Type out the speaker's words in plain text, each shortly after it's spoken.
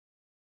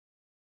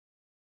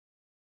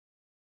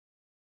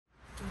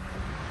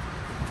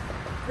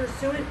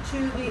Pursuant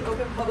to the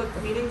Open Public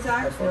Meetings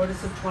Act,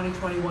 notice of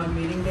 2021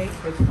 meeting dates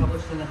was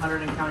published in the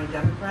Hunterdon County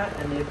Democrat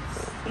and the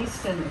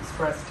Easton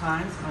Express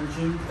Times on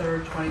June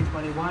 3rd,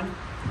 2021,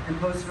 and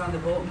posted on the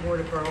bulletin board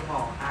at Borough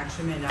Hall.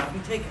 Action may now be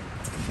taken.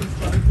 Please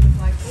join me for the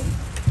flag, please.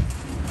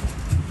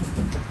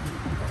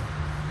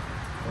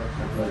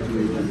 Pledge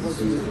allegiance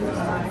to the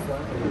flag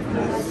of the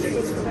United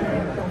States of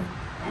America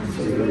and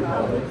to the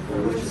republic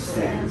for which it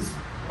stands,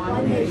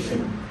 one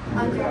nation,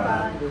 under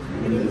God,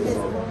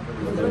 indivisible,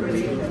 with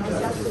liberty and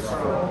justice for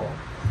all.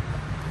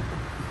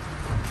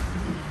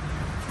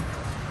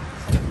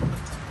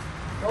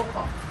 Roll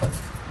call.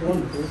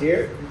 One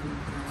here.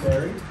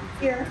 Barry.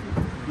 Here.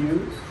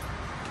 Hughes.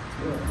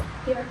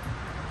 Here.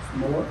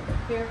 Moore.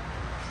 Here.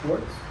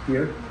 Schwartz.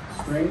 Here.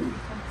 Strange.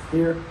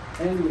 Here.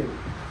 And Lee.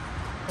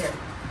 Here.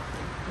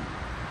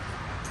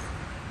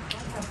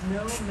 I have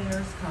no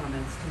mayor's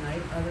comments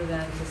tonight other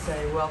than to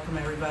say welcome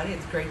everybody.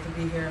 It's great to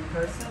be here in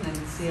person and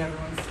see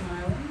everyone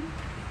smiling,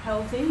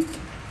 healthy,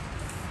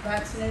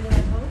 vaccinated,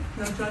 I hope,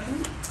 no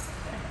judgment.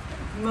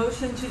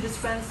 Motion to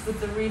dispense with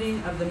the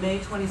reading of the May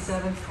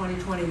 27th,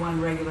 2021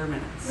 regular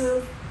minutes.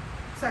 Move.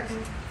 Second.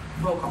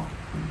 Roll call.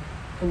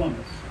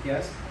 Columbus.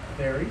 Yes.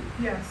 Barry.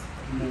 Yes.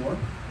 Moore.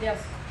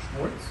 Yes.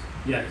 Schwartz.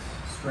 Yes.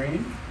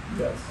 Strange.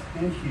 Yes.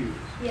 And Hughes.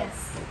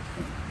 Yes.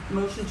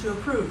 Motion to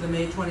approve the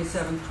May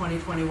 27th,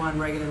 2021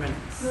 regular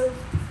minutes. Move.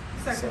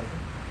 Second.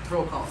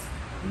 Roll call.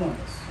 Columbus.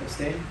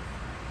 Abstain.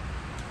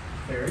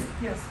 Barry.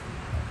 Yes.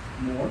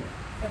 Moore.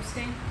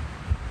 Abstain.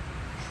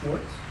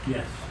 Schwartz.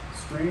 Yes.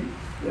 Strange.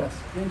 Yes.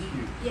 And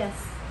Hughes. Yes.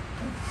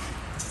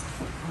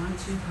 On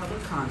to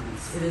public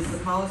comments. It is the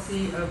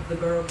policy of the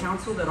Borough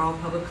Council that all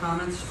public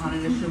comments on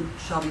an issue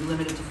shall be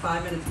limited to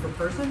 5 minutes per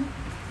person.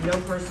 No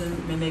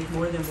person may make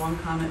more than one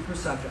comment per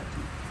subject.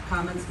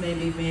 Comments may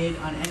be made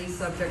on any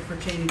subject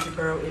pertaining to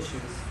borough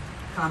issues.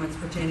 Comments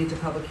pertaining to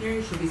public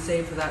hearings should be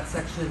saved for that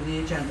section of the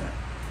agenda.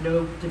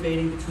 No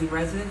debating between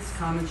residents.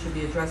 Comments should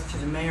be addressed to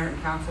the mayor and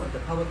council at the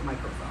public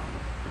microphone.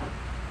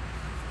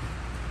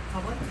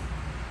 Public?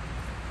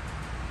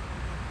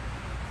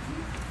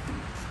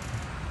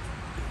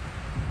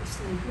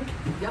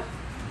 Yep.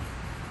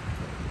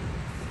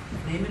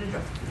 Name and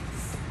address,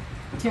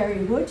 please.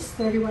 Terry Woods,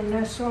 31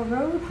 Nassau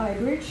Road,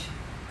 Highbridge.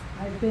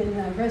 I've been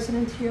a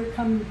resident here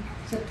come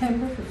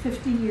September for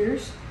 50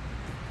 years.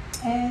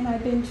 And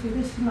I've been to,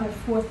 this is my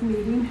 4th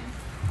meeting.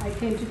 I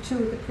came to 2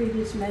 with the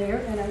previous mayor,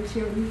 and I was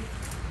here when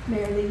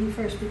Mayor Lee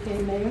first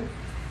became mayor.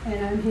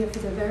 And I'm here for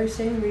the very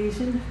same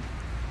reason,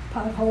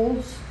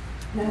 potholes,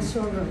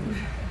 Nassau Road.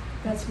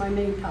 That's my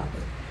main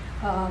topic.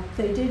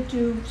 They did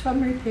do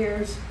some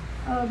repairs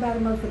about a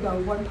month ago.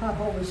 One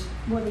pothole was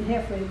more than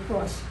halfway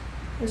across.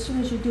 As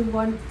soon as you do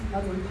one,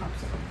 another one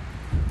pops up.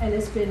 And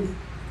it's been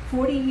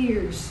 40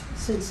 years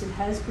since it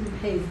has been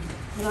paved.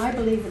 And I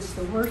believe it's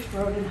the worst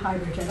road in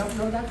Highbridge. I don't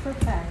know that for a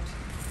fact.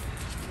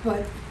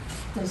 But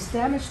there's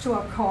damage to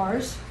our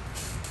cars.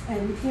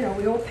 And, you know,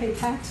 we all pay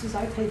taxes.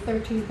 I pay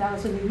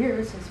 $13,000 a year,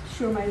 as I'm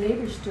sure my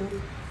neighbors do.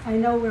 I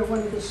know we're one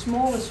of the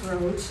smallest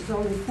roads. There's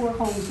only 4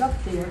 homes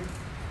up there.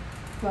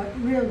 But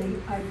really,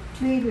 I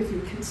plead with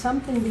you, can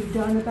something be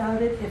done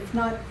about it? If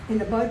not in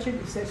the budget,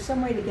 is there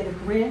some way to get a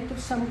grant of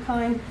some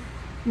kind?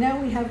 Now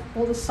we have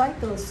all the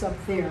cyclists up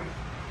there,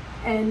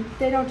 and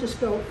they don't just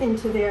go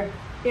into their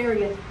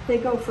area, they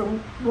go from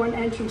one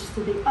entrance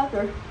to the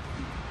other,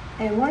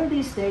 and one of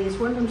these days,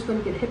 one of them's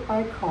gonna get hit by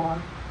a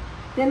car.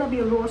 Then there'll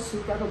be a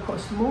lawsuit that'll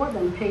cost more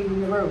than paving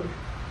the road.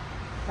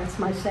 That's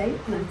my say,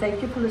 and I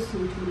thank you for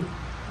listening to me.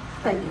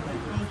 Thank you.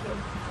 Thank you.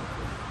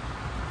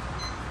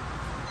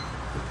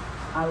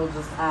 I will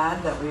just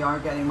add that we are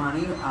getting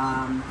money,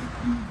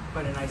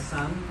 quite a nice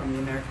sum from the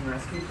American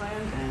Rescue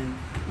Plan, and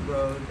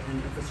road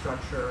and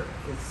infrastructure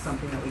is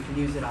something that we can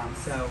use it on.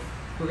 So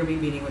we're going to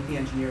be meeting with the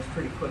engineers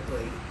pretty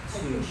quickly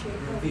to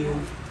review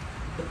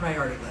the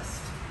priority list.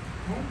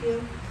 Thank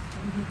you.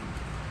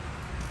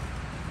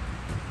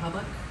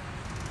 Public?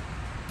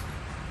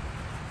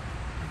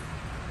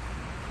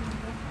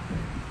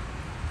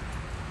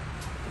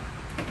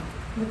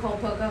 Nicole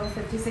Poco,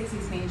 56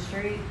 East Main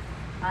Street.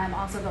 I'm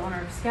also the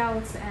owner of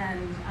Scouts,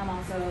 and I'm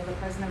also the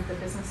president of the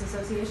Business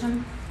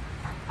Association.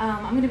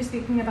 I'm going to be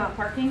speaking about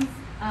parking.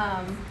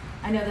 I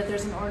know that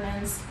there's an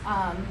ordinance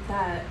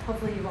that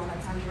hopefully you won't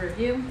have time to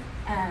review,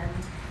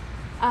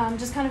 and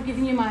just kind of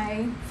giving you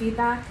my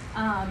feedback.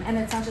 And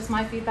it's not just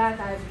my feedback.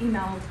 I've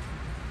emailed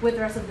with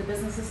the rest of the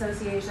Business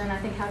Association. I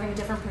think having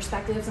different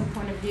perspectives and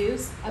point of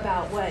views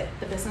about what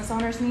the business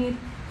owners need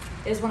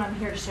is what I'm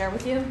here to share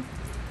with you.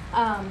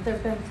 There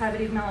have been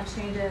private email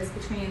exchanges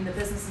between the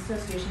Business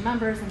Association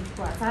members and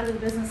people outside of the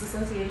Business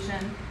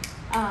Association.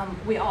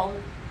 We all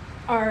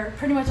are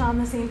pretty much on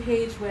the same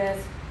page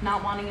with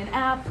not wanting an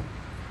app,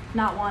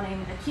 not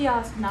wanting a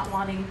kiosk, not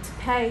wanting to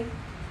pay.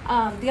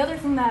 The other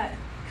thing that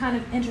kind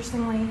of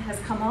interestingly has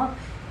come up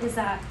is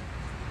that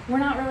we're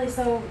not really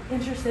so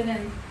interested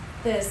in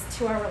this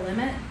 2-hour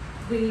limit.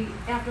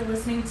 After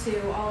listening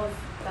to all of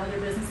the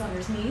other business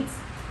owners' needs,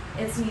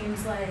 it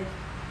seems like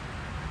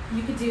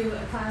you could do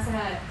a class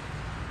at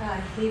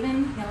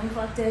Haven, Healing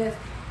Collective,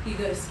 You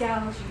go to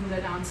Scouts, you can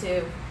go down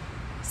to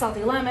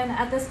Salty Lemon.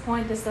 At this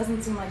point, this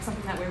doesn't seem like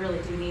something that we really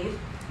do need,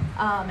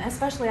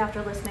 especially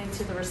after listening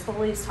to the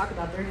Rispolis talk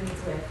about their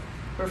needs with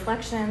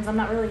reflections. I'm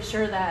not really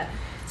sure that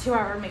 2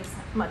 hour makes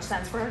much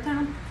sense for our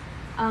town.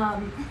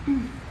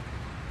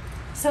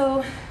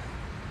 So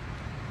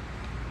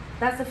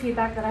that's the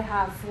feedback that I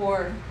have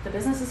for the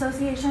business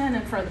association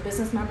and for the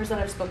business members that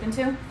I've spoken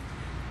to.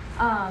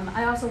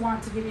 I also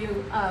want to give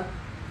you a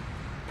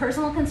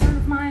personal concern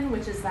of mine,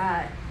 which is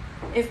that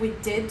if we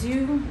did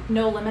do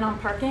no limit on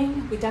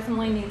parking, we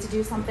definitely need to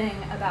do something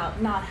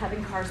about not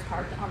having cars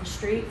parked on the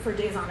street for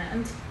days on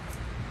end,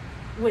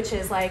 which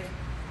is like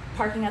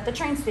parking at the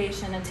train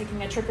station and taking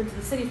a trip into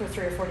the city for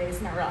 3 or 4 days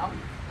in a row,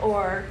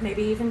 or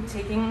maybe even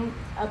taking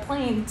a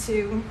plane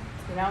to,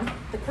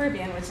 the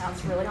Caribbean, which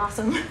sounds really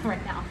awesome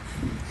right now.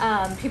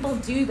 People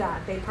do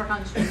that. They park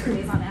on the street for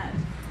days on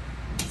end.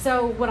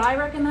 So what I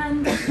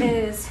recommend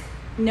is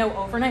no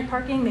overnight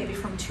parking, maybe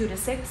from 2 to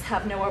 6,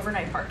 have no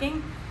overnight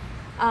parking.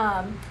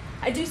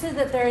 I do say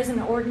that there is an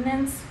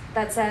ordinance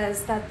that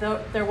says that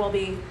there will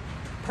be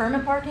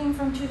permit parking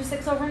from 2 to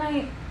 6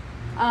 overnight.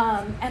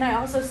 And I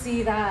also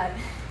see that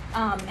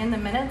in the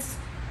minutes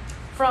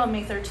from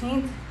May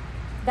 13th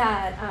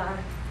that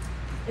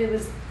it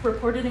was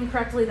reported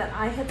incorrectly that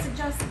I had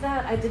suggested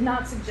that. I did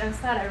not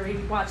suggest that. I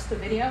re-watched the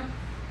video.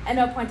 At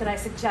no point did I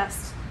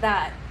suggest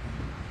that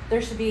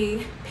there should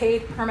be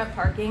paid permit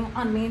parking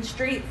on Main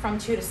Street from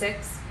 2 to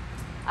 6.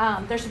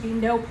 There should be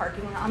no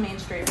parking on Main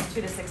Street from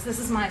 2 to 6. This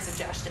is my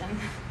suggestion.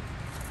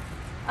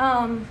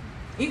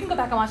 You can go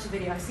back and watch the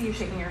video. I see you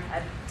shaking your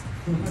head.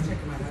 I'm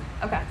shaking my head.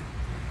 Okay.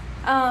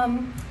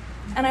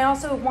 And I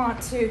also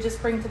want to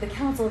just bring to the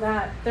council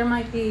that there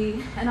might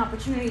be an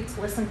opportunity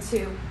to listen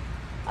to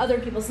other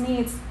people's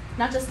needs,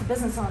 not just the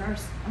business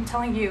owners. I'm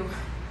telling you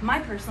my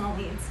personal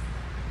needs,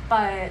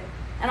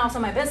 and also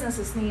my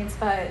business's needs,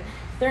 but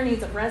their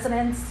needs of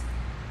residents,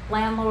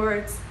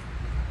 landlords,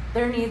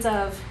 their needs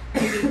of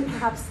maybe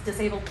perhaps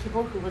disabled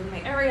people who live in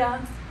the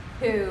area,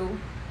 who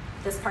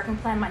this parking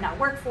plan might not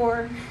work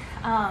for.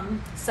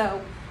 So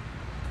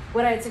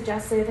what I had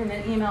suggested in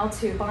an email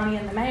to Bonnie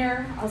and the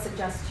mayor, I'll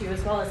suggest to you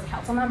as well as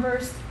council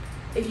members.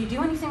 If you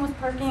do anything with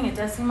parking, it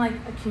does seem like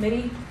a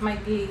committee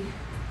might be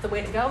the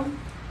way to go.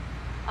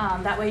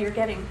 That way you're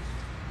getting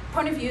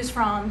point of views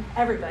from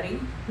everybody,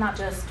 not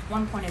just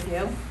one point of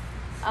view.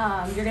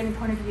 You're getting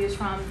point of views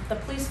from the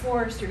police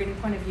force, you're getting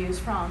point of views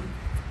from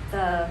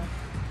the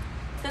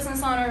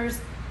business owners,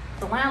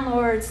 the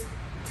landlords,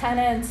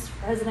 tenants,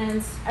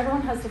 residents.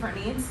 Everyone has different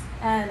needs.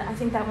 And I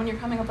think that when you're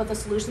coming up with a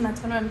solution that's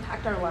going to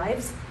impact our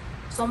lives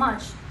so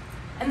much,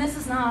 and this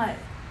isn't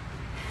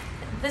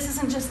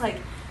just like,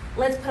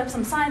 let's put up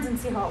some signs and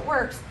see how it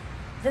works.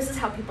 This is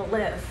how people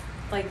live.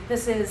 Like,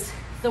 this is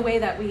the way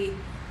that we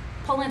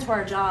pull into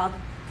our job,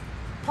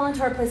 pull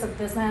into our place of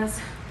business,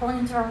 pull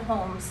into our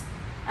homes.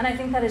 And I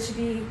think that it should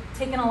be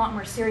taken a lot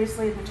more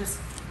seriously than just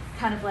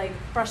kind of like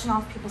brushing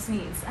off people's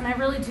needs. And I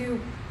really do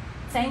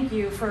thank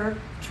you for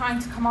trying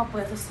to come up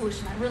with a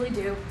solution. I really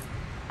do.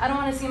 I don't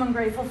want to seem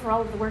ungrateful for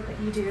all of the work that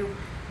you do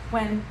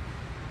when,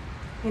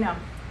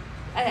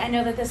 I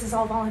know that this is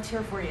all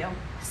volunteer for you.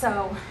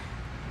 So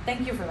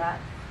thank you for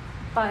that.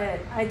 But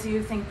I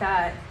do think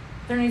that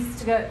there needs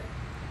to go,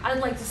 I'd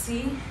like to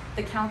see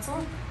the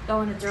council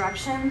go in a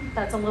direction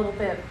that's a little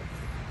bit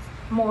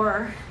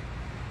more,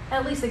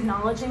 at least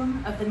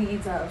acknowledging of the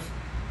needs of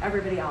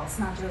everybody else,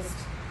 not just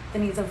the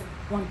needs of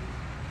one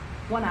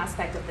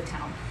aspect of the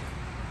town.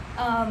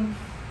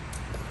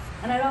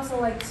 And I'd also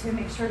like to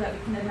make sure that we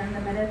can amend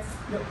the minutes.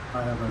 Yep,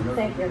 I have a note.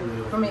 Thank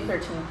you, for May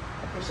 13th.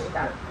 I appreciate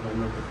that. I'll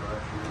note the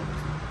correction.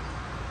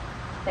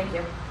 Thank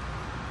you.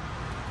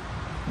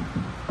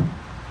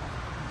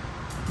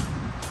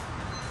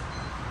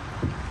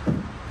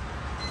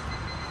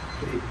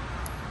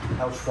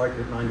 Al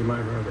Stryker, 90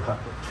 Mile Road,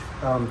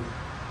 Hunterdon.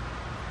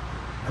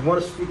 I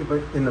want to speak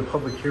about in the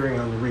public hearing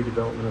on the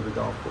redevelopment of the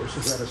golf course.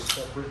 Is that a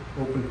separate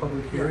open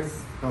public hearing?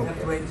 Yes. You have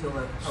to wait until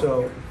the public So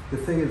hearing. the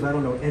thing is, I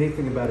don't know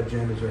anything about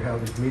agendas or how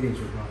these meetings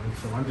are run,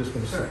 so I'm just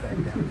going to sit back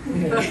down.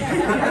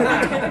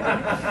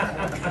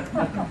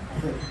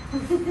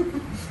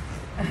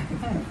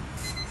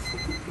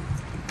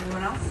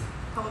 Anyone else?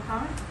 Public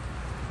comment?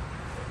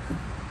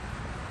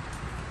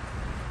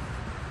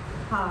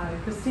 Hi,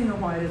 Christina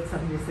White at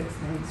 76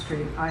 Main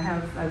Street. I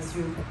have, as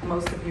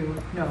most of you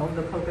know,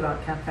 the Polka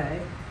Dot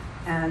Cafe,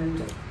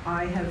 and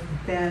I have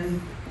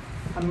been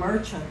a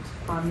merchant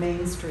on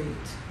Main Street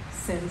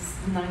since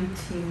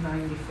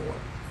 1994.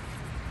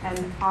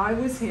 And I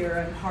was here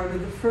at part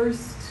of the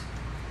first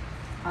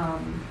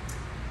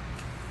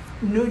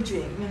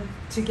nudging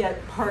to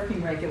get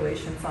parking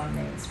regulations on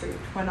Main Street.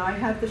 When I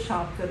had the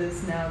shop that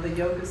is now the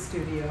yoga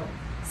studio,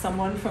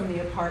 someone from the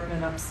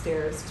apartment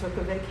upstairs took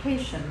a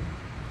vacation,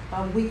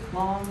 a week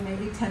long,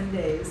 maybe 10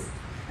 days,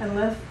 and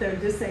left their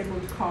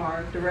disabled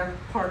car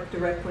parked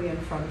directly in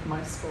front of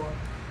my store.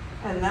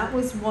 And that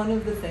was one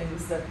of the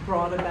things that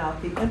brought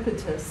about the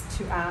impetus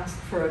to ask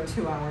for a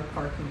 2-hour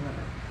parking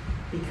limit,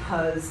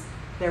 because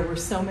there were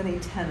so many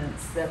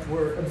tenants that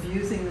were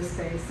abusing the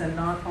space and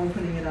not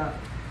opening it up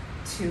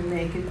to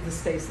make the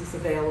spaces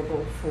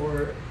available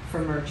for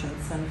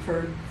merchants and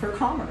for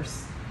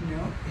commerce, you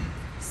know.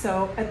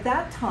 So at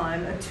that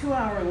time, a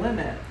 2-hour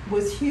limit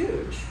was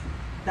huge.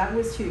 That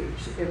was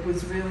huge. It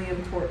was really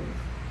important.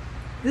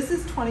 This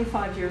is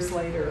 25 years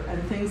later,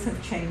 and things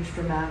have changed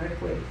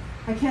dramatically.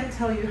 I can't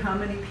tell you how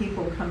many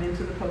people come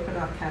into the Polka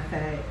Dot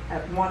Cafe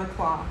at 1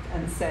 o'clock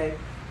and say,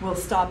 we'll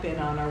stop in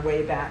on our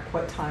way back.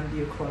 What time do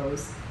you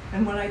close?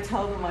 And when I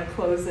tell them I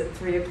close at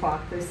 3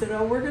 o'clock, they said,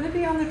 oh, we're going to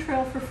be on the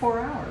trail for 4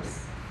 hours.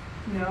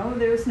 No,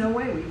 there's no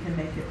way we can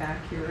make it back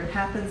here. It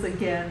happens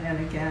again and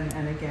again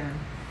and again.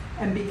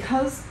 And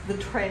because the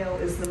trail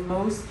is the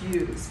most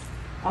used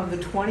of the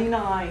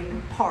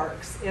 29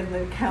 parks in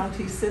the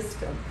county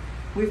system,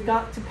 we've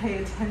got to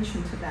pay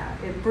attention to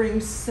that. It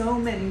brings so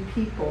many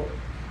people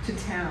to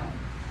town.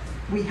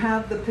 We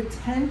have the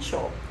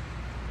potential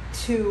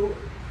to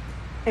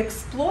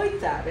exploit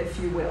that, if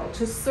you will,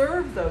 to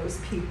serve those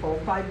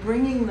people by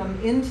bringing them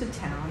into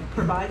town,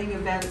 providing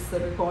events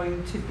that are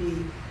going to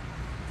be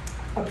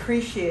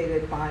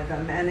appreciated by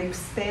them and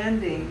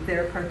expanding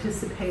their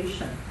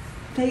participation.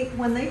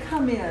 When they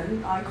come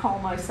in, I call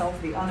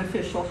myself the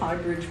unofficial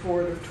Highbridge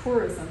Board of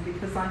Tourism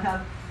because I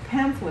have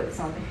pamphlets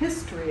on the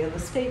history of the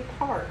state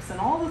parks and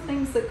all the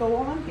things that go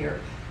on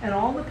here, and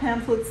all the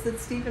pamphlets that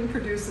Stephen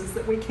produces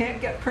that we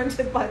can't get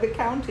printed by the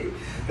county.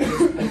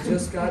 I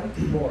just got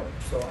more,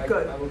 so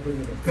I will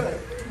bring it in. Good.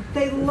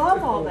 They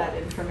love all that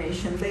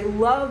information. They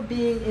love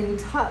being in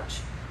touch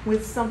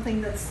with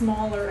something that's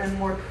smaller and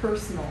more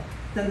personal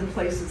than the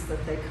places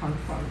that they come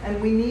from.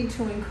 And we need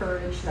to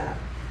encourage that.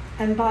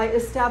 And by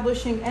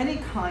establishing any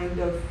kind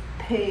of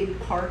paid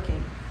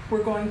parking,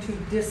 we're going to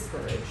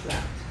discourage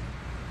that.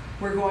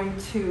 We're going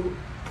to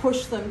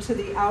push them to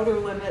the outer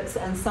limits,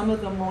 and some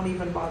of them won't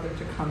even bother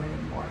to come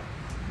anymore.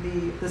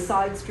 The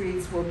side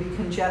streets will be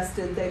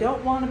congested. They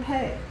don't want to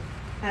pay.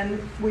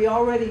 And we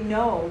already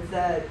know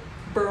that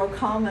Borough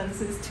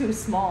Commons is too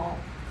small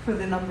for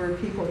the number of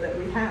people that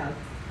we have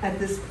at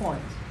this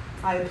point.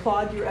 I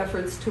applaud your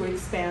efforts to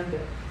expand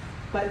it,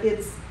 but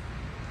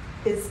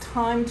it's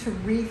time to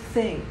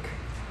rethink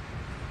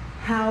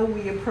how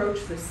we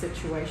approach this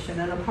situation,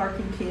 and a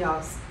parking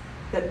kiosk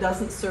that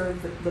doesn't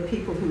serve the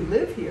people who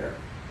live here,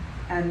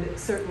 and it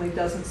certainly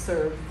doesn't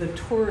serve the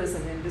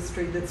tourism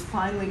industry that's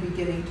finally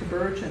beginning to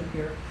burgeon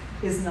here,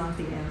 is not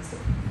the answer.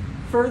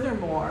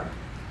 Furthermore,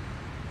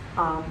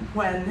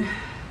 when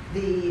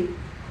the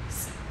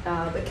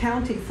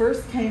county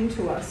first came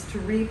to us to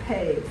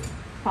repave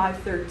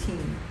 513,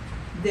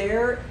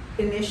 their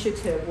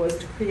initiative was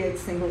to create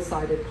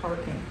single-sided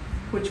parking,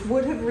 which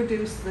would have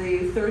reduced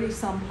the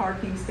 30-some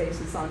parking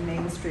spaces on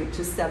Main Street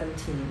to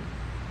 17.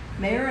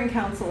 Mayor and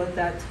council at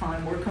that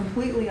time were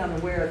completely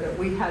unaware that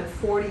we had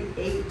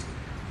 48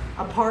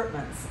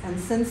 apartments, and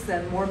since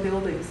then more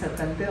buildings have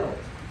been built.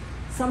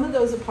 Some of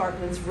those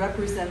apartments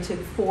represented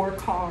 4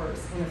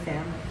 cars in a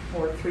family,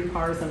 or 3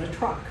 cars and a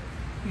truck,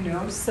 you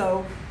know.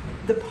 So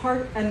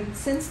and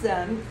since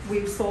then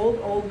we've sold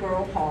Old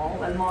Borough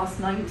Hall and lost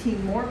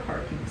 19 more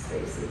parking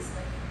spaces.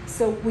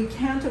 So we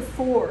can't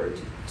afford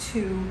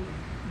to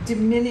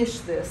diminish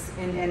this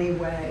in any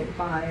way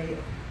by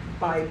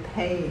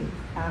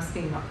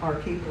asking our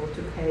people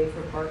to pay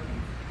for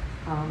parking.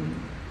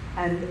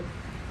 And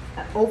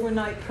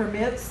overnight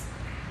permits,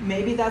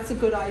 maybe that's a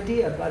good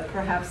idea, but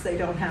perhaps they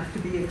don't have to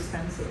be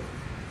expensive.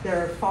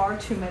 There are far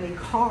too many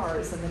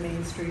cars in the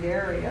Main Street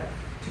area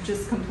to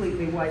just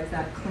completely wipe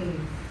that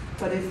clean.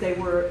 But if they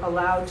were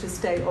allowed to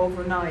stay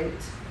overnight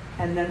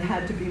and then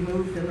had to be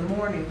moved in the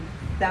morning,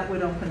 that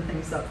would open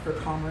things up for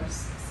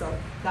commerce. So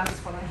that's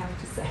what I have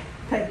to say.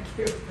 Thank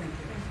you. Thank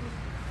you.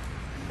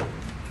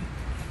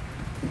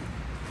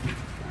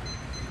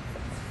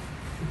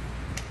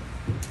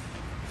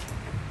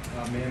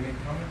 May I make a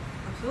comment?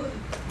 Absolutely.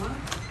 Come on.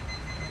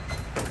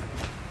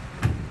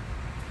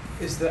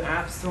 Is the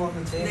app still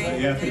on the table?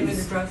 Name and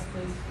address,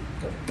 please.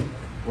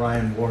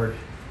 Ryan Ward,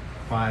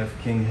 5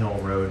 King Hill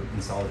Road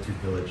in Solitude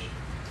Village,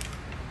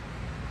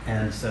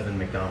 and 7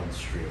 McDonald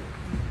Street,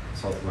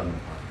 South London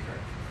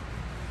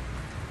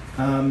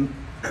Park.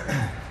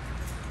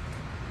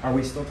 Are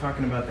we still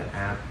talking about the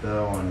app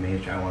though on Main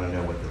Street? I want to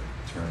know what the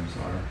terms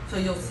are. So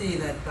you'll see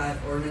that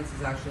ordinance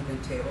has actually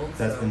been tabled.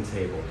 That's been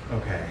tabled.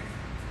 Okay.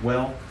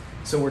 Well,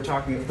 so we are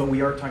talking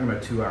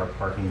about 2-hour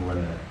parking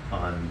limit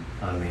on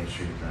Main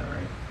Street. Is that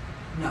right?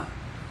 No.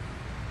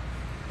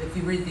 If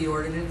you read the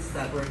ordinance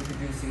that we're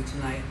introducing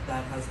tonight,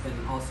 that has been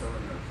also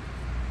removed.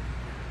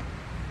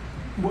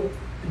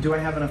 What, do I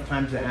have enough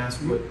time to ask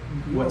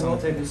what's on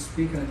the table? To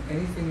speak on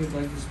anything you'd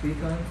like to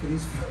speak on for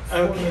these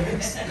 4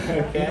 minutes.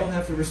 Okay. You don't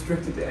have to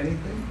restrict it to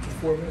anything for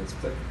 4 minutes,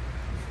 but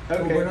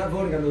But Okay. we're not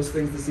voting on those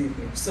things this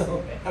evening,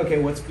 so Okay,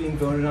 what's being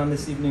voted on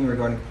this evening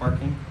regarding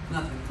parking?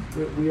 Nothing.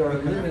 we are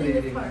Okay.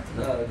 eliminating,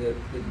 Nothing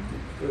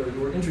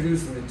we're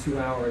introducing the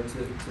 2-hour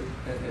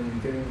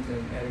and getting,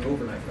 and adding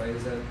overnight, right?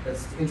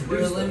 That's introduced? We're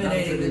but not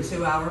eliminating the introduced.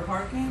 2-hour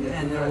parking, Yeah,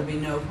 and there yeah. will be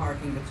no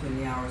parking between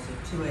the hours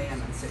of 2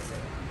 a.m. and 6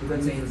 a.m. But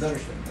that's Main Street.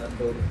 introduction, not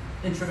voting.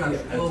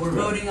 Introduction. Yeah, Well, we're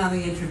that's voting on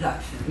the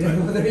introduction. Yeah,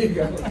 well, there you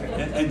go.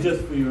 Okay. And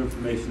just for your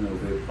information, there'll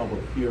be a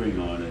public hearing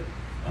on it,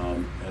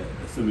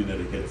 assuming that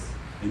it gets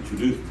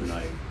introduced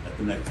tonight at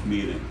the next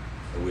meeting,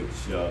 which,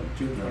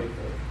 June 24th.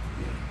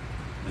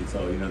 and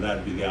so,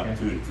 that'd be the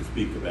opportunity to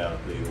speak about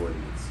the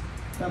ordinance.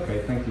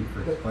 Okay, thank you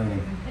for explaining.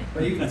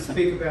 But you can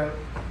speak about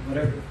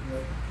whatever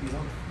you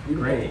want.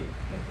 Great.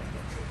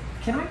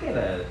 Can I get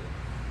a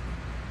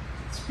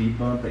speed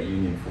bump at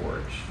Union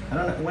Forge? I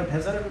don't know,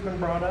 has that ever been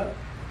brought up?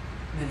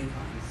 Many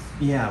times.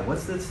 Yeah,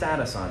 what's the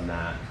status on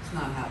that? It's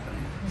not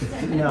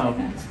happening.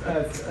 No,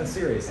 a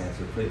serious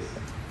answer, please.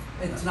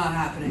 It's not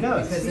happening No,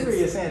 because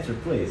serious answer,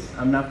 please.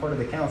 I'm not part of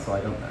the council,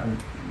 you Well,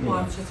 know.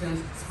 I'm just gonna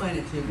explain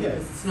it to you Yeah.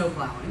 because it's snow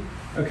plowing.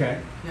 Okay,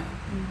 Yeah.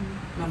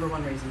 Number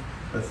one reason.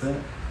 that's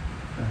it?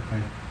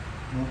 Okay.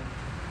 Well,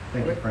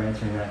 thank you for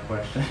answering that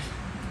question.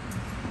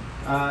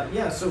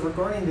 Yeah, so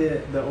regarding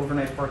the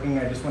overnight parking,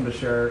 I just wanted to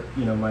share,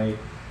 my,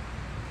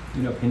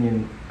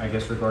 opinion, I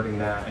guess, regarding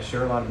that. I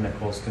share a lot of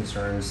Nicole's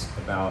concerns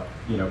about,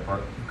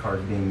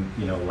 cars being,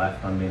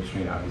 left on Main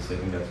Street. Obviously, I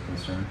think that's a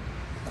concern.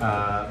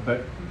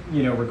 But,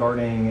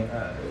 regarding,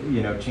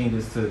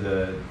 changes to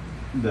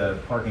the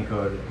parking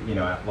code,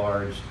 at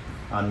large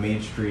on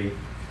Main Street,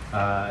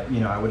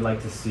 I would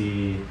like to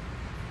see,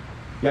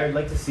 I'd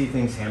like to see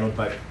things handled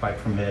by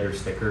permit or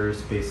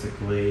stickers,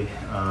 basically.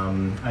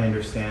 I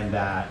understand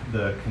that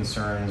the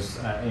concerns,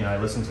 I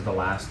listened to the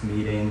last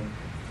meeting,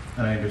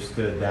 and I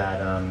understood that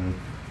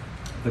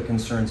the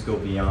concerns go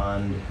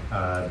beyond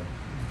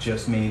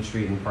just Main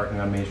Street and parking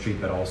on Main Street,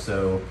 but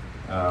also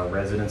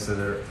residences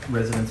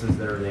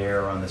that are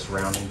there on the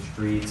surrounding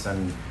streets,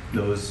 and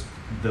those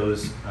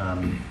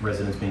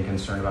residents being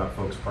concerned about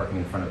folks parking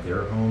in front of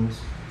their homes.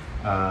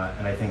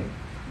 And I think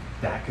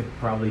that could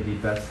probably be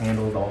best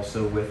handled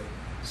also with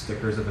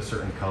stickers of a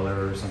certain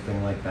color or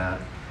something like that.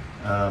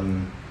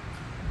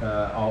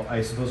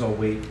 I suppose I'll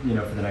wait,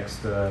 for the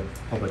next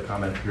public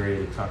comment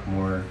period to talk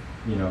more,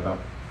 about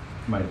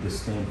my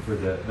disdain for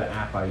the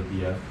app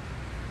idea.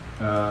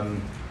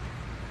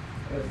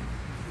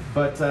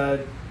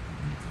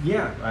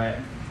 Yeah,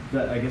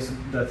 I guess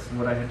that's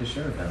what I had to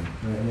share with them.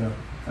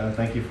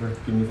 Thank you for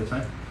giving me the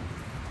time.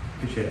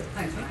 Appreciate it.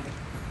 Thanks, Ryan.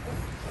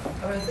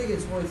 I think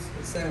it's worth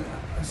saying,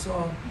 I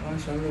saw,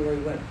 actually, I don't know where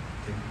he went.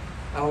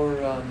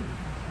 Our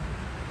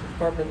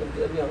department,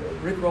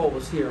 Rick Roll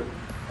was here.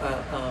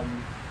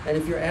 And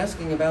if you're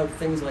asking about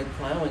things like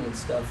plowing and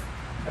stuff,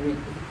 I mean,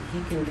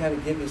 he can kind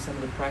of give you some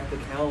of the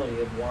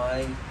practicality of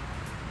why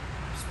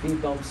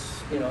speed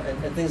bumps,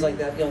 and things like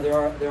that. There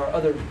are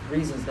other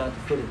reasons not to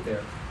put it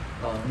there.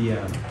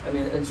 Yeah. I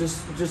mean, it's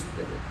just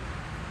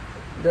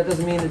that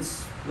doesn't mean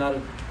it's not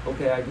an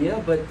okay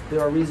idea, but there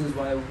are reasons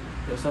why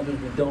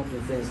sometimes we don't do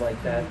things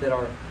like that. There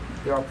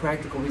are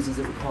practical reasons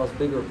that would cause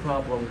bigger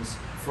problems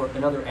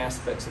in other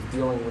aspects of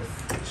dealing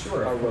with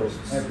our roads.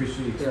 I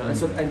appreciate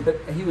you. But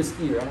he was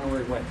here. I don't know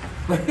where he went.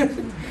 But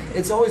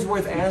it's always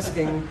worth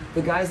asking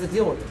the guys that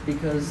deal with it,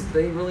 because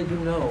they really do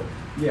know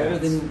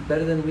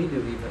better than we do,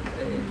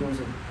 even in terms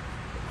of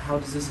how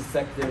does this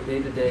affect their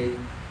day-to-day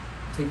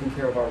taking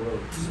care of our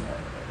roads.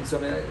 And so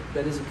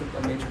that is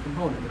a major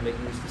component in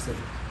making these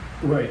decisions.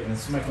 Right, and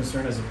it's my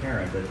concern as a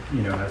parent that,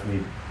 as we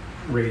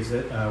raise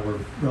it, we're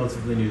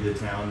relatively new to the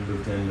town,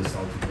 moved into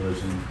Salty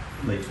Village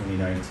in late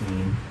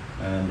 2019,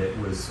 and it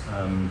was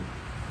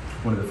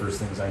one of the first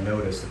things I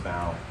noticed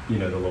about,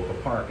 the local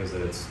park is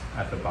that it's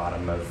at the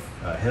bottom of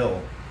a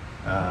hill.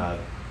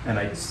 And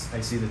I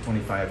see the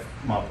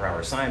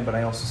 25-mile-per-hour sign, but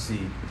I also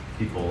see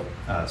people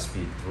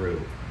speed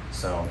through.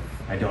 So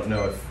I don't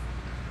know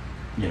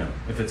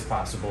if it's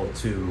possible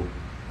to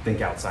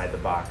think outside the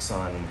box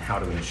on how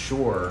to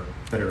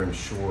better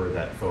ensure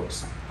that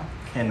folks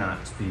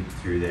cannot speed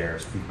through there.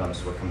 Speed bumps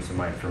is what comes to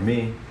mind for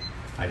me.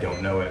 I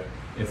don't know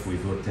if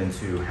we've looked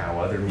into how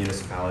other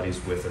municipalities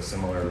with a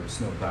similar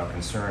snowplow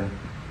concern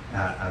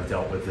have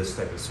dealt with this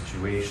type of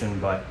situation,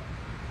 but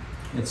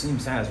it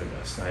seems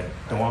hazardous. I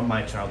don't want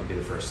my child to be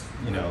the first,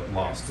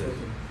 lost to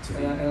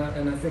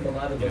And I think a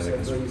lot of us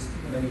have raised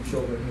many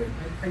children here.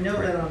 I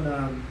know that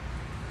on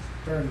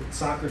during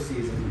soccer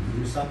season,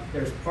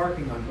 there's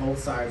parking on both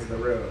sides of the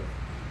road.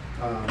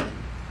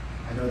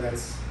 I know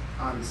that's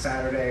on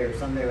Saturday or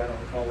Sunday. I don't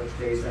recall which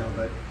days now,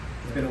 but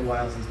it's been a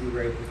while since we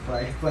were able to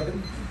play. But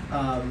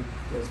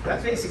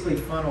that basically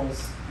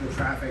funnels the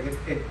traffic.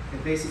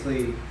 It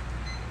basically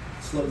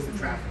slows the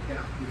traffic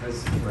down,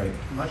 because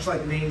much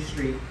like Main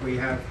Street, where you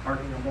have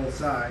parking on both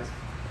sides,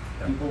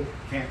 people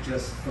can't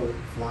just go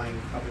flying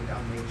up and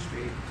down Main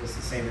Street just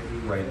the same as you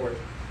would.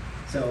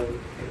 So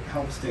it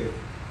helps to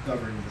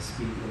govern the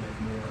speed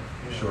limit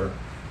more. Sure.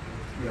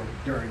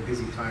 During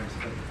busy times, so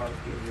that the park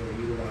being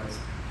really utilized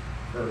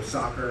for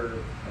soccer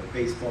or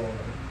baseball or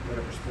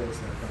whatever sports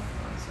that are going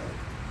on. So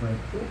Right.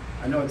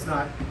 I know it's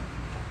not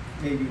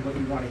maybe what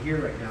you want to hear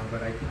right now,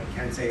 but I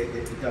can say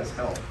it does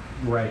help.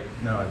 Right,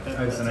 no,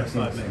 I've seen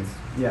the same.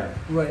 Yeah,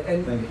 Right,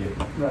 and thank you.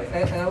 Right,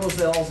 and I will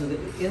say also that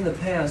in the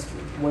past,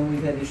 when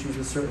we've had issues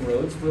with certain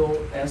roads,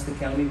 we'll ask the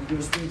county to do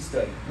a speed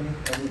study.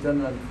 And we've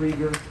done it on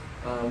Krieger.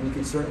 We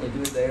could certainly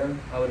do it there,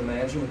 I would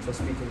imagine. We'll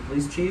speak to the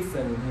police chief,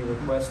 and he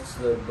requests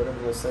whatever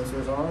those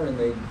sensors are, and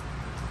they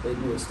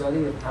do a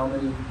study of how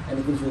many, and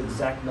it gives you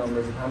exact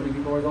numbers of how many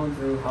people are going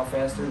through, how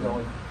fast they're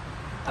going.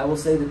 I will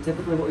say that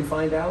typically what we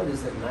find out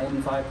is that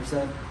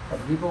 95%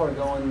 of the people are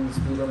going the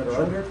speed limit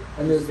or under,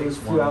 and there's those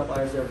few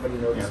outliers that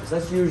everybody notices. Yeah.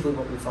 That's usually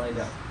what we find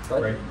out.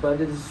 But Right. but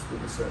we can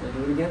certainly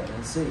do it again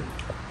and see.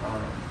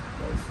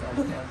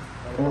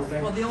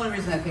 Well, the only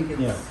reason I think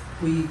Yeah. it's,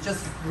 we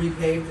just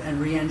repaved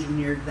and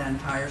re-engineered the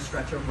entire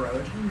stretch of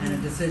road, and a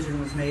decision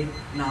was made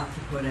not to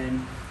put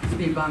in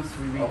speed bumps.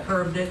 We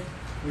re-curbed it,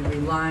 we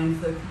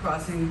relined the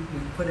crossing, we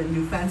put in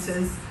new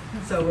fences.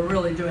 So we're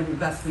really doing the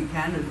best we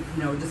can. And,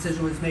 you know, a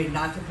decision was made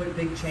not to put a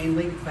big chain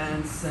link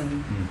fence,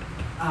 and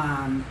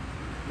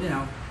you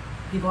know,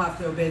 people have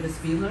to obey the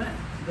speed limit.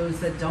 Those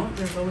that don't,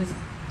 there's always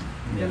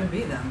going to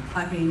be them.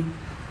 I mean,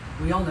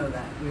 we all know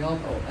that.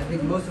 I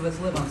think most of us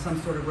live on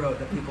some sort of road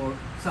that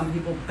some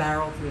people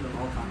barrel through them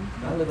all the time.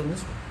 I live on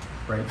this one.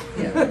 Right.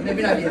 Yeah,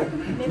 maybe not you.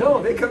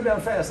 No, they come down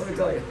fast, let me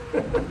tell you.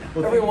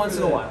 Well, Every once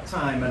in a while.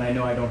 Time, and I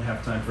know I don't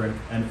have time for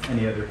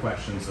any other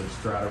questions, so just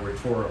throw out a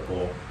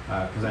rhetorical,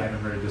 because I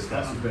haven't heard it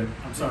discussed.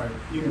 I'm sorry,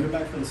 you can go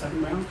back for the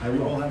second round? I will.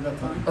 We all have that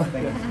time?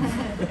 Thank you.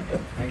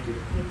 Thank you.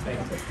 Thank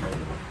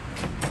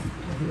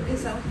you.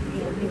 Is that?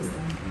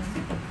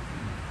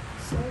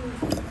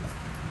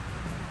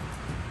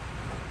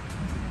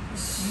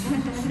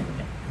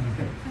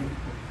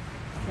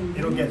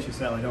 It'll get you,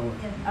 Sally, don't worry.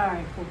 All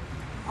right, cool.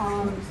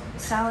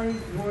 Sally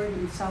Ward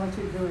in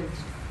Solitude Village.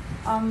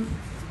 I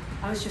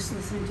was just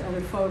listening to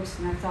other folks,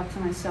 and I thought to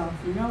myself,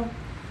 you know,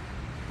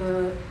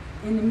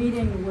 in the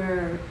meeting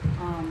where,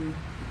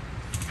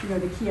 you know,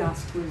 the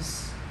kiosk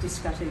was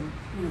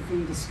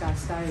being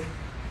discussed, I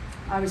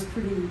was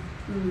pretty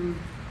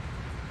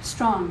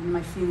strong in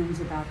my feelings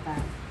about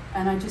that.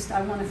 And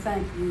I want to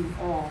thank you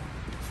all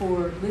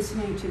for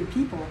listening to the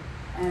people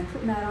and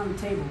putting that on the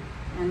table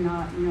and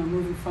not, you know,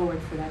 moving forward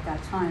for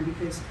that time,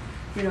 because,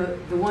 you know,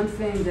 the one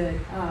thing that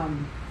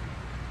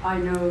I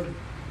know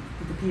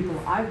the people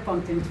I've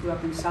bumped into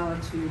up in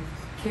Solitude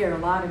care a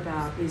lot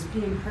about is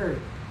being heard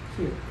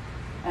here.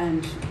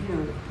 And, you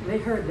know, they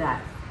heard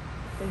that.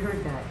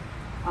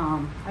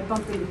 I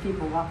bumped into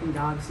people walking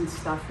dogs and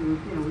stuff, and,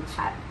 you know, we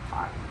chat and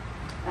talk.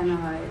 And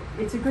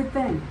it's a good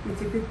thing.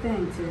 It's a good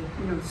thing to,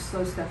 you know,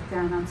 slow stuff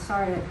down. I'm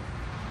sorry I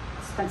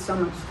spent so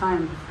much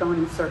time going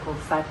in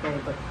circles that day,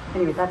 but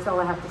anyway, that's all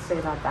I have to say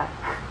about that.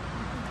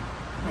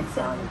 Thanks,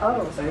 Sally.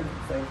 Oh, Thank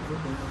you.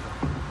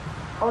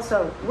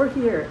 also, we're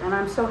here, and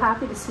I'm so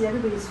happy to see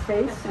everybody's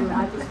face, and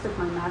I just took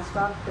my mask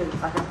off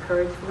because I have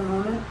courage for the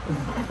moment.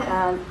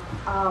 And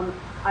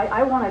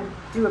I want to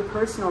do a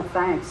personal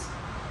thanks,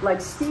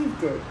 like Steve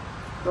did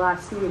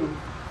last meeting,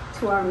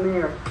 to our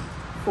mayor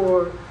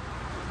for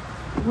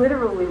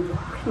literally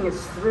walking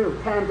us through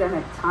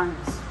pandemic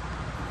times.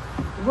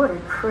 What a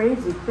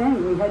crazy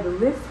thing we had to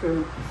live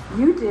through.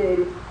 You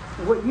did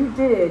what you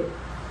did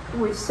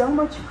with so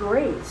much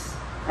grace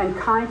and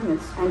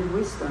kindness and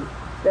wisdom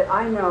that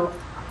I know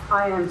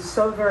I am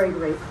so very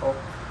grateful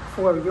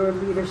for your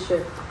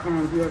leadership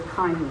and your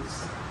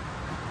kindness.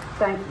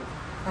 Thank you.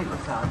 Thank you,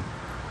 Sally.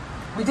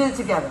 We did it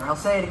together. I'll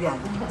say it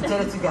again. We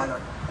did it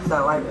together.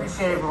 So I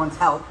appreciate everyone's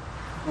help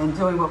in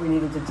doing what we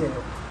needed to do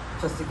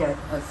just to get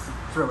us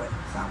through it.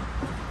 So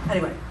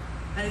anyway,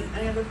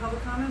 any other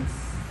public comments?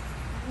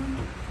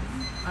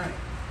 All right.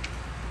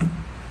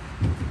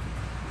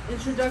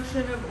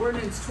 Introduction of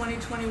ordinance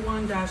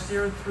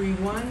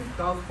 2021-031,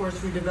 golf course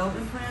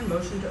redevelopment plan.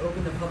 Motion to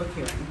open the public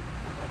hearing.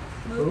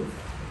 Move.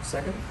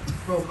 Second?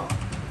 Roll call.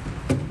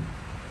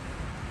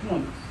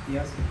 Columbus.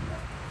 Yes?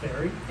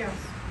 Barry. Yes.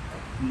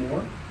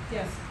 Moore.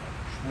 Yes.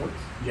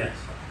 Schwartz. Yes.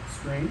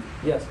 Strain.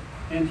 Yes.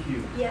 And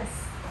Hughes. Yes.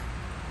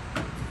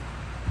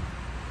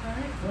 All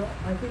right, well,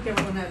 I think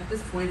everyone at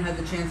this point had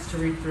the chance to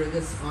read through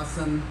this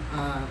awesome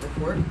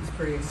report. It's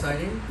pretty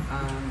exciting.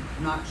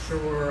 Not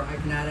sure I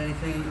can add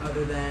anything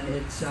other than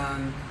it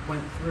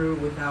went through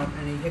without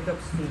any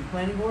hiccups through the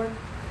planning board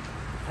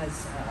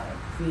as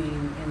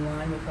being in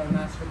line with our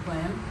master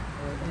plan,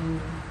 or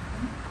in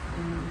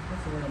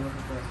what's the word I'm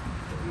looking for?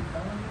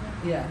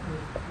 Yeah.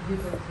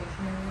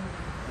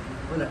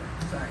 Whatever,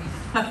 sorry.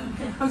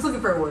 I was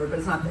looking for a word, but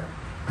it's not there.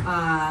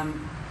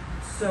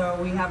 So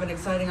we have an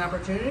exciting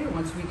opportunity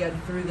once we get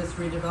through this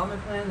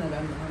redevelopment plan that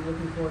I'm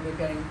looking forward to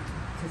getting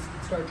to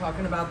start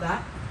talking about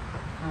that.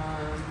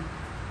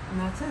 And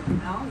that's it.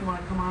 Al, you want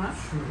to come on up?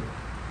 Sure.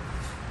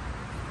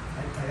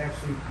 I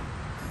actually,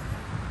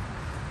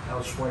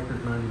 Al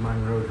Schweikert, 90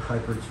 Mine Road,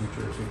 Hybrids, New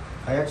Jersey.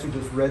 I actually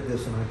just read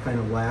this and I kind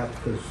of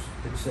laughed because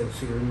it says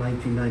here in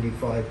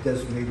 1995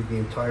 designated the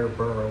entire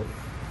borough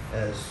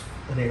as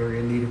an area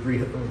in need of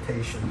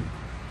rehabilitation.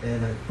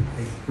 And I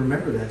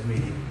remember that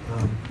meeting.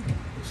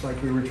 It's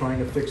like we were trying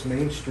to fix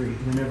Main Street,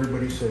 and then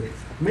everybody said,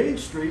 Main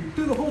Street,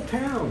 do the whole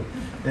town.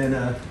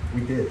 And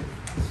we did.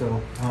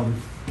 So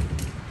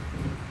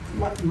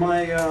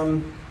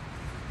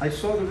I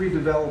saw the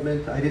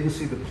redevelopment. I didn't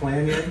see the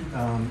plan yet.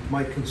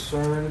 My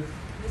concern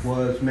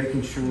was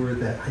making sure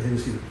that, I didn't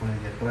see the plan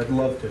yet, but I'd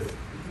love to. You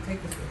can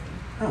take this with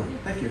you. Oh,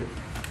 thank you.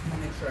 I'll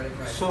make sure I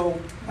write it. So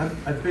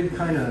I've been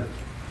kind of,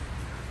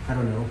 I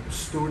don't know,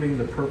 stewarding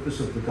the purpose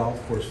of the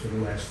golf course for the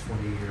last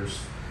 20 years.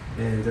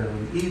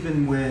 And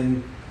even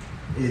when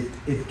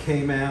it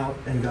came out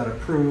and got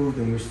approved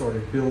and we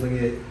started building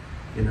it,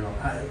 you know,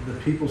 the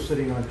people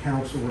sitting on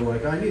council were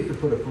like, I need to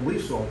put a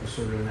police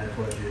officer in that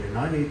budget, and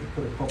I need to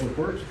put a public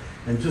works,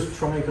 and just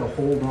trying to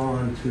hold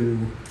on to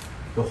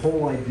the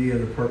whole idea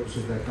and the purpose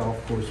of that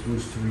golf course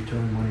was to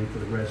return money to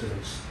the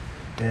residents.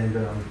 And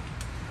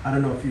I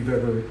don't know if you've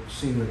ever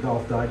seen the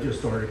Golf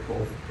Digest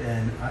article,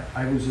 and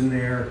I was in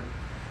there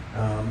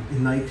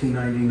in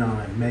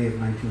 1999, May of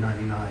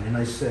 1999, and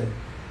I said,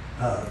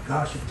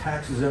 gosh, if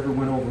taxes ever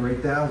went over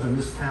 8,000,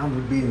 this town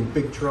would be in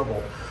big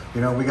trouble. You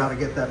know, we got to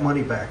get that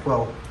money back.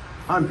 Well,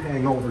 I'm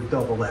paying over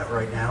double that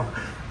right now.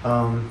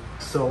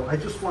 So I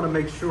just want to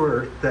make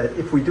sure that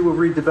if we do a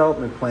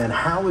redevelopment plan,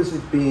 how is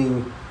it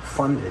being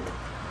funded?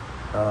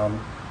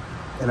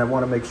 And I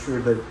want to make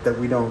sure that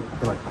we don't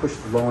like push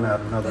the loan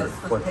out another.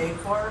 This was paid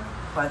for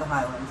by the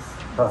Highlands.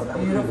 That would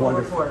be Beautiful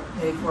wonderful. report,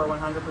 paid for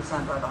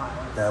 100% by the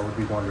Highlands. That would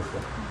be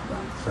wonderful.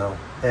 So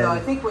I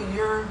think what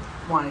you're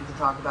wanting to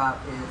talk about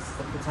is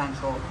the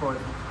potential for the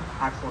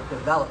actual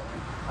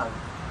development of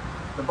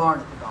the barn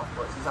at the golf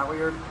course. Is that what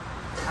you're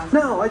asking?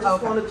 No, I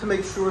just wanted to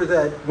make sure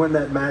that when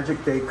that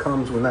magic day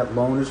comes, when that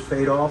loan is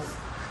paid off,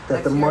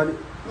 that the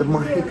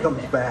money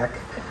comes back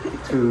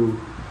to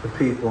the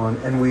people,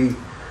 and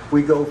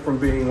we go from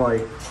being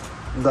like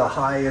the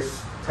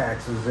highest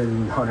taxes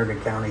in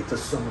Hunterdon County to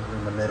somewhere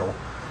in the middle,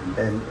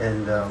 and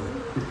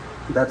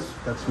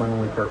that's my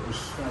only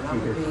purpose.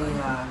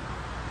 Yeah,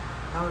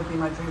 that would be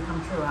my dream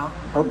come true, Al.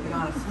 Oh, To be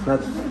honest.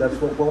 that's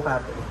what will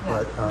happen.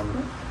 Yeah. But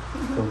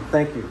so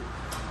thank you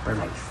very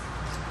much.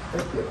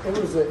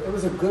 It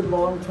was a good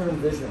long-term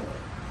vision.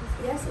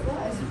 Yes, it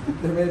was.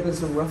 There may have been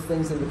some rough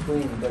things in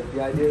between, but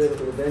the idea that it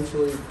would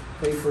eventually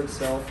pay for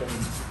itself and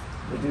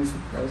reduce,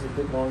 that was a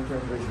good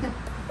long-term vision.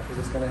 Because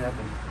it's going to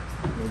happen.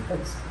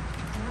 Thanks.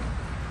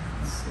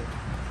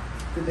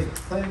 Did the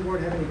planning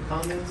board have any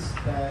comments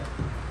that,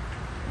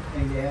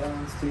 any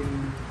add-ons to?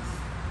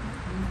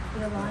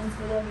 It aligns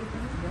with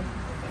everything.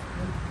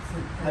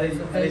 I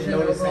didn't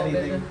notice Overall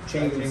anything vision?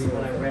 changing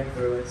when I read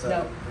through it, so.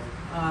 No.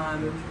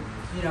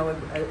 You know,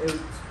 it's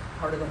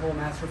part of the whole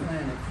master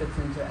plan. It fits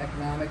into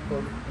economic,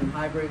 both in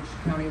Highbridge,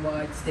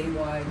 countywide,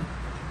 statewide.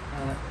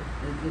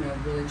 It, you know,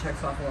 really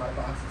checks off a lot of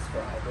boxes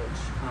for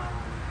Highbridge.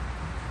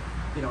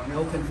 You know, and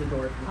opens the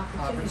door for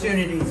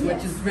opportunities,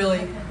 which is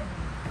really,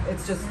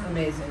 it's just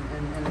amazing.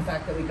 And the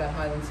fact that we got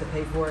Highlands to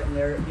pay for it, and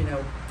they're, you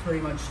know,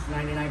 pretty much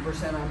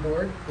 99% on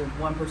board. The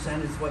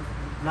 1% is what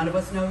none of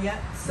us know yet.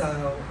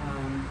 So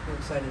we're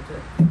excited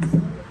to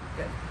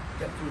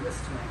get through this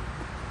tonight.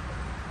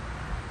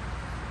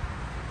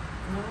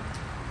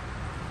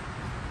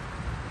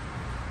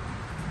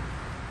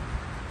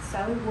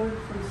 Sally Ward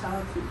from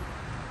Solitude.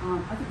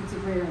 I think it's a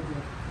great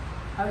idea.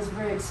 I was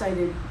very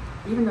excited,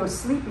 even though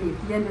sleepy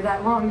at the end of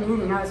that long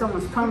meeting. I was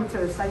almost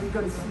comatose. I could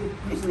go to sleep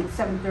usually at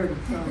 7:30.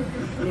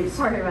 So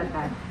sorry about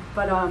that.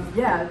 But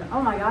yeah,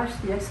 oh my gosh,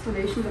 the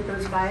explanation that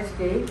those guys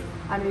gave.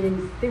 I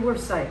mean, they were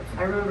psyched.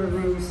 I remember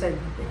when you said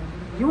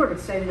you were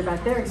excited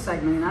about their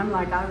excitement, and I'm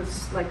like, I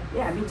was like,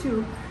 yeah, me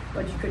too.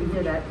 But you couldn't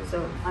hear that,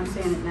 so I'm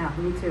saying it now.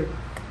 Me too.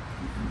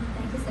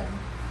 Thank you, Steph.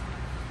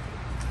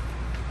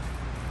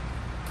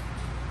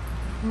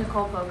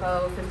 Nicole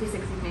Poco,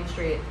 5060 Main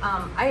Street.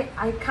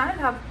 I kind of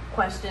have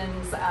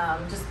questions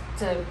just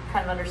to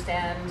kind of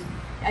understand.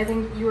 I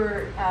think you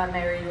were,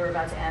 Mary, you were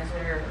about to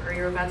answer, or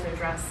you were about to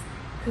address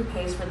who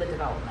pays for the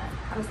development.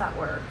 How does that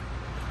work?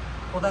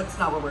 Well, that's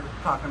not what we're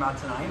talking about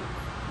tonight.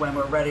 When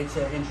we're ready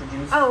to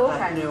introduce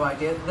that new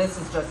idea, this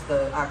is just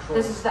the actual.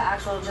 This is the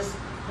actual, just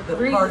the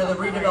part of the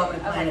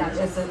redevelopment plan. Okay,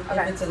 gotcha.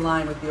 If it's in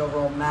line with the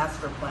overall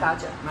master plan,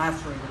 Gotcha.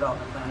 master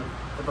redevelopment plan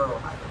of the Borough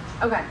of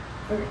Highbridge. Okay.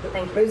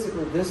 Thank you.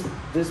 Basically,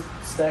 this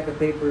stack of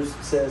papers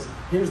says,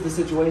 here's the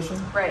situation.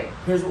 Right.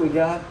 Here's what we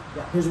got.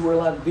 Yeah. Here's what we're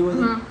allowed to do with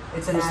it.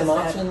 It's an Here's some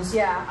asset. options.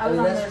 Yeah, I was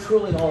mean, on that's the-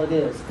 truly all it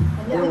is.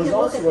 Yeah, There we was can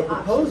look also at a the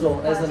proposal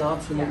options. as an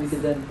option that we Yes.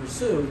 could then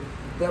pursue.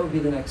 That would be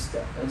the next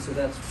step. And so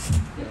that's,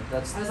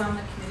 that's. I was on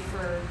the committee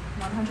for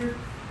 100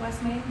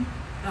 West Main,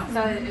 Oh.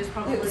 so it was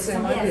probably Yeah, the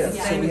same something- idea.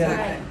 Yeah, So we exact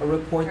had thing. a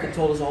report that Right.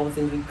 told us all the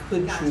things we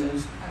could Gotcha.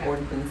 choose Okay. or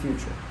in the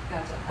future.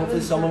 Gotcha. I Hopefully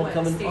wasn't someone sure will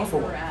come what and stage offer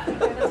we one. were at.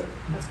 Okay,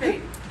 that's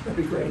great. That'd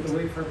be We great. have to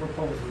wait for a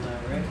proposal now,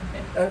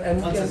 right?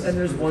 And Once it's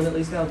there's approved. one at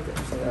least out there,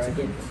 so that's a Right.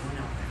 good thing.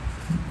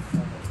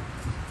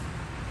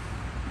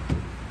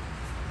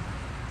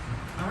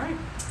 All right.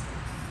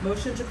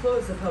 Motion to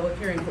close the public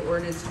hearing for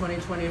ordinance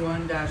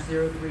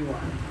 2021-031.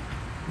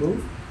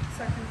 Move?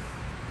 Second.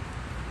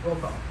 Roll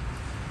call.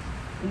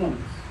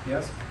 Columbus.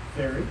 Yes?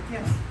 Terry.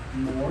 Yes.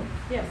 Moore.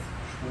 Yes.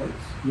 Schwartz,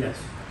 Yes.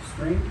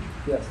 Strange,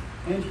 Yes.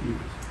 and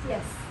Hughes.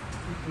 Yes.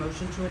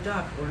 Motion to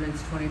adopt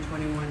ordinance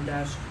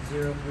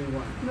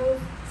 2021-031. Move.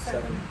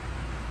 Second.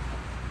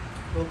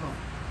 Roll call.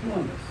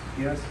 Columbus.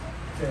 Yes.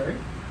 Terry,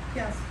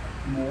 Yes.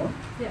 Moore,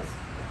 Yes.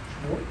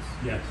 Schwartz,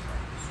 Yes.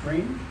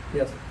 Strange,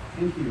 Yes.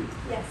 and Hughes.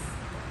 Yes.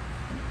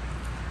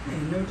 Okay,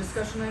 no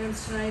discussion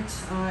items tonight.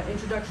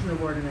 Introduction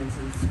of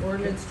ordinances.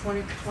 Ordinance Can I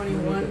make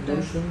 2021 a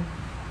motion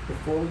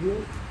before we do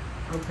it?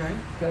 Okay.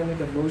 Can I make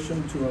a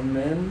motion to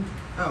amend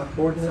Oh,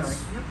 ordinance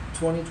sorry. Yep.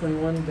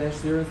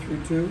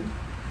 2021-032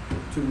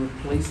 to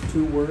replace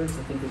two words?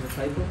 I think there's a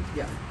typo.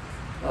 Yeah.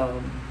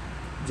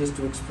 Just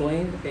to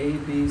explain, A,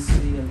 B, C,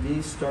 and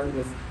D start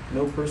with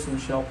no person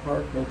shall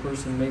park, no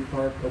person may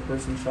park, no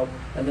person shall,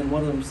 and then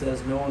one of them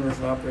says no owners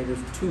or operators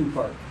to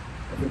park.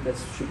 I think that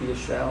should be a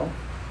shall.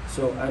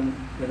 So I'm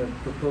gonna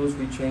propose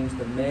we change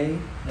the may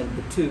and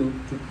the to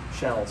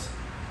shalls,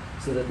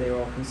 so that they are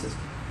all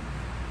consistent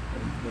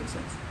and make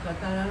sense. Got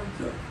that,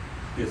 Adam?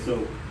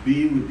 So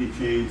B would be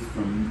changed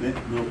from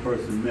no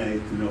person may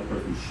to no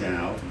person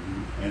shall.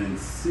 And in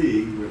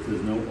C, where it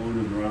says no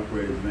owners or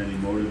operators of any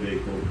motor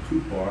vehicle to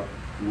park,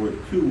 the word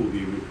to will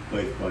be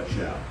replaced by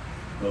shall.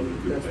 Those are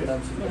good That's what I'm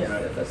places. suggesting. Okay.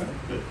 Yeah, that's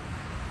Good.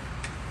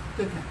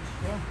 Good catch.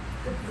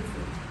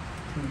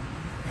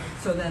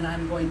 So then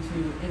I'm going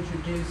to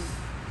introduce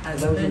as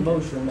That was a amended.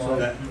 motion, so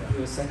That-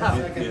 do a second. Oh,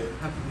 Yeah. okay. Yeah.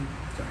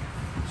 Sorry.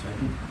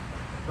 Second.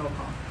 Roll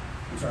call.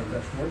 I'm sorry, was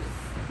that Schwartz?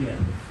 Yeah. Okay.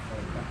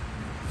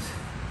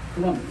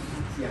 Columbus.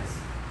 Yes.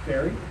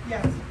 Terry,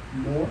 Yes.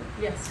 Moore,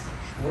 Yes.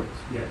 Schwartz,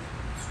 Yes.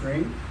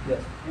 Strange,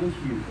 Yes. and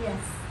Hughes. Yes.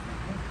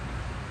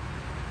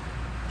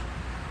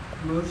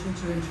 Motion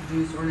to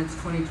introduce ordinance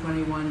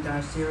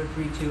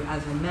 2021-032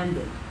 as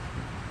amended.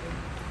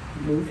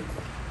 Move.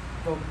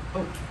 Oh,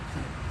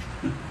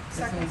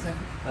 second. Second.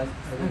 I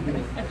didn't hear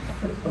you.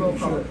 Roll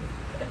call. Sure.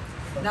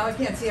 Now I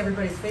can't see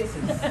everybody's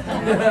faces. Got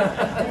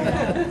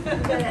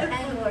an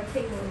angle or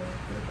table.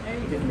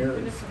 Get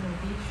mirrors.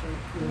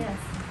 Yes.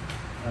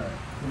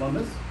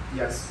 Columbus,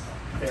 Yes.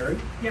 Terry,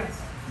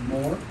 Yes.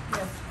 Moore,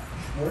 Yes.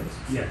 Schwartz,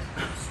 Yes.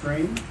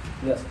 Strange,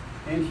 Yes.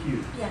 and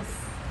Hughes. Yes.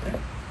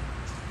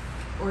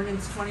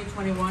 Ordinance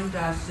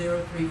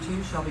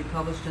 2021-032 shall be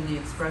published in the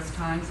Express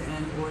Times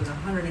and/or the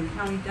Hunterdon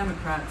County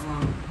Democrat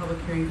along with the public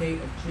hearing date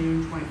of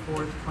June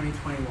 24th,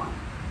 2021.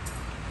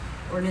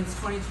 Ordinance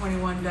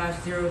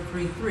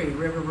 2021-033,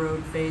 River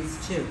Road Phase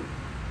 2.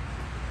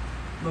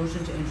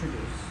 Motion to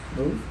introduce.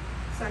 Move.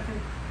 Second.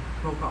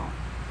 Roll call.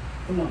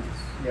 Columbus,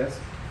 Yes.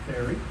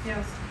 Terry,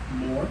 Yes.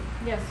 Moore,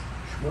 Yes.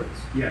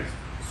 Schwartz, Yes.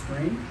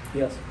 Strange,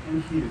 Yes.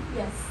 and Hughes.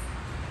 Yes.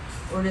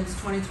 Ordinance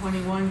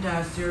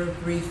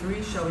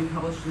 2021-033 shall be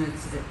published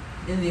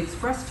in the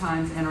Express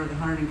Times and/or the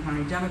Hunterdon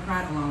County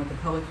Democrat along with the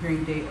public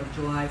hearing date of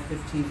July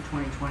 15th,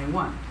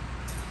 2021.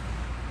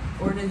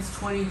 Ordinance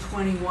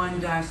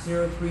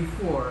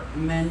 2021-034,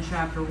 amend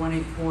Chapter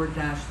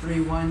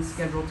 184-31,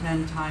 Schedule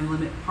 10, time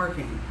limit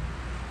parking.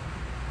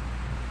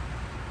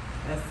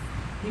 If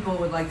people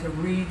would like to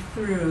read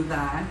through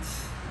that,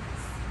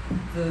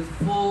 the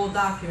full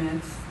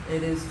document,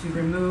 it is to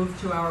remove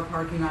 2-hour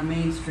parking on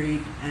Main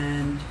Street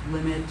and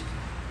limit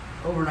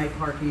overnight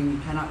parking. You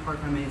cannot park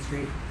on Main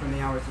Street from the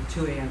hours of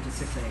 2 a.m. to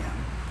 6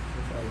 a.m.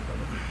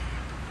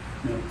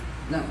 No,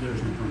 No.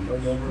 there's no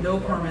permit. No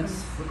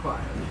permits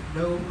required.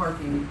 No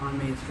parking on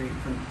Main Street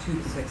from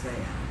 2 to 6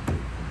 a.m.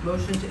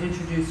 Motion to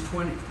introduce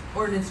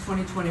ordinance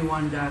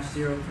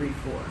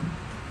 2021-034.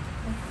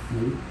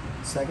 Move.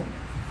 Second.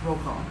 Roll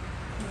call.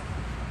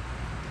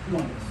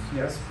 Columbus,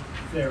 Yes.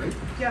 Terry,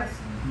 Yes.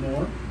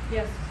 Moore,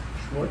 Yes.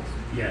 Schwartz,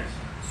 Yes.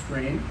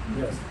 Strange,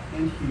 Yes.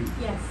 and Hughes.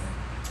 Yes.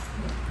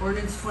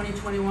 Ordinance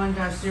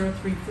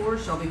 2021-034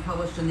 shall be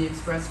published in the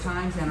Express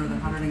Times and/or the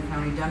Hunterdon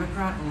County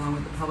Democrat along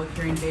with the public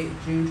hearing date of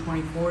June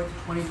 24th,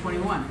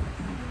 2021.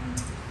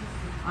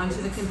 On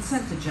to the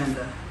consent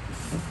agenda.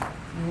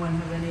 Anyone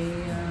have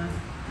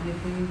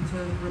anything to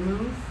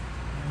remove?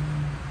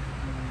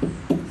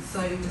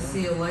 Exciting to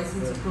see a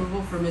license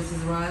approval for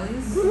Mrs.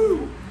 Riley's.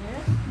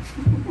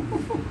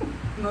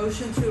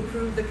 Motion to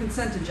approve the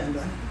consent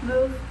agenda.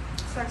 Move.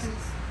 Second.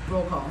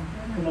 Roll call.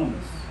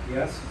 Columbus,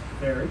 Yes.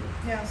 Terry,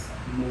 Yes.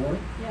 Moore,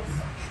 Yes.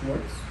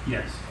 Schwartz,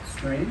 Yes.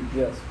 Strange,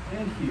 Yes.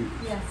 and Hughes.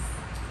 Yes.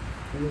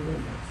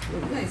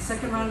 Okay,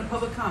 second round of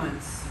public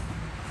comments.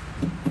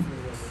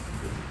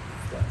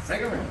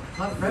 Second round. A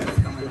lot of Fred's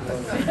coming up.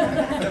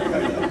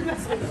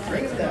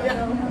 Bring it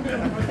down.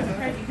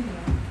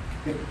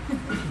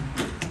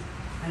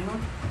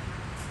 Anyone?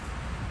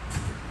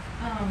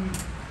 I'm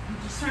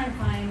just trying to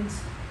find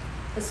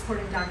the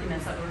supporting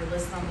documents that were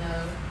listed on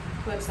the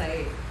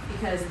website,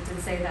 because it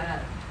did say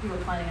that you were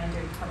planning on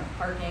doing permit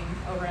parking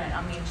overnight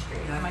on Main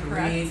Street. You Am I have to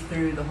correct? read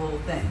through the whole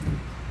thing.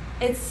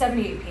 It's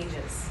 78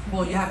 pages.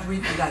 Well, you have to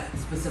read through that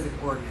specific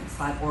ordinance.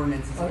 That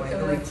ordinance is like, I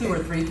believe, 2 or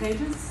 3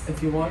 pages.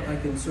 If you want, I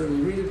can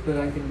certainly read it, but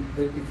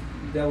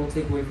that will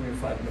take away from your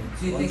 5 minutes.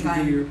 Do you Why don't think do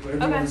I'm- your- whatever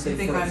you Okay. want to Do say you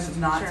think first. I'm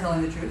not Sure.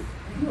 telling the truth?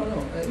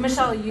 No.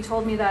 Michelle, you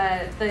told me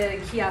that the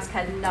kiosk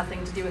had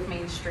nothing to do with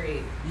Main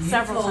Street You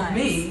several told times.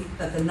 me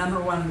that the number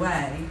one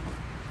way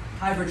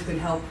Highbridge could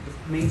help with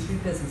Main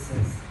Street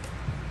businesses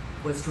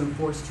was to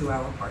enforce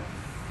 2-hour parking,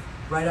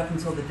 right up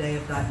until the day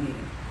of that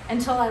meeting.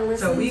 Until I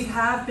listened. So we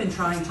have been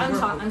trying to work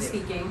with I'm you.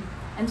 speaking.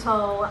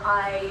 Until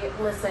I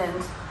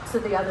listened to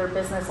the other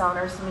business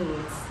owners'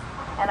 needs,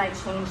 and I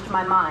changed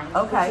my mind.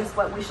 Okay. Which is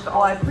what we should Well,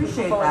 all I be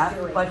appreciate forward that,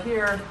 doing. but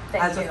here,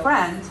 Thank as a you.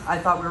 friend, I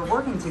thought we were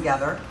working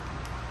together,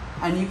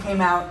 and you came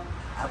out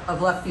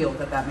of left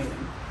field at that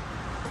meeting.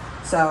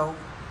 So,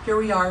 here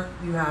we are,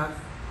 you have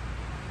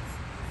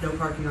no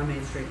parking on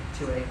Main Street,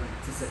 2 a.m.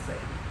 to 6 a.m.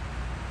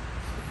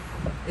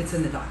 It's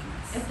in the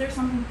documents. If there's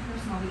something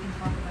personal, we can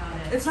talk about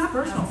it. It's not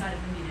personal. Outside of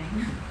the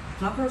meeting.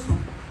 It's not personal.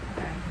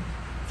 Okay.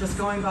 Just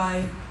going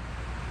by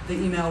the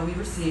email we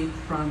received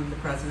from the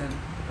president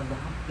of the,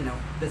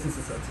 Business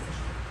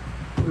Association.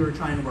 We were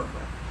trying to work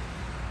with.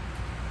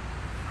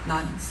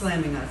 Not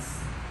slamming us,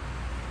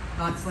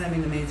 not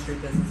slamming the Main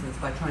Street businesses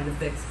by trying to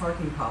fix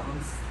parking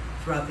problems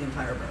throughout the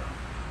entire borough.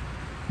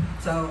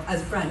 So,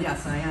 as a friend,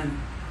 yes, I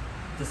am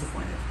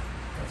disappointed.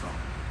 That's all.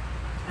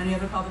 Any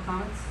other public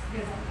comments?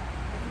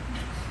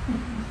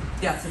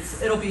 Yes,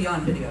 it'll be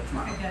on video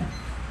tomorrow. Okay.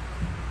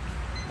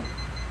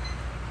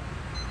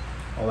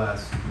 I'll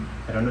ask,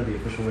 I don't know the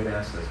official way to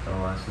ask this, but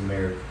I'll ask the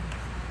mayor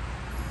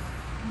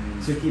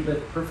to keep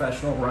it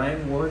professional.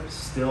 Ryan Ward,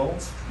 still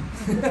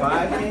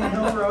 5 King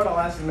Hill Road. I'll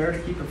ask the mayor to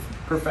keep it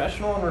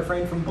professional and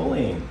refrain from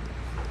bullying.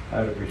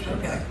 I would appreciate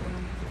Okay. that.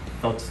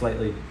 Felt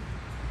slightly,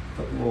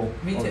 a little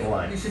Me over too. the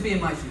line. You should be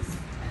in my shoes.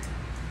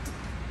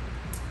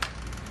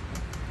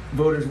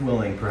 Voters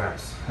willing,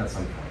 perhaps, at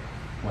some point.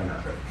 Why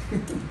not?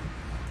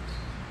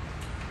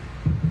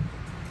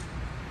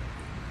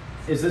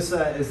 Is this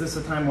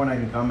a time when I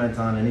can comment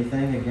on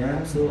anything again?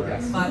 Absolutely. Or-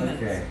 Yes. 5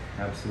 minutes. Okay,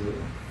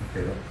 absolutely.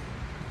 Okay.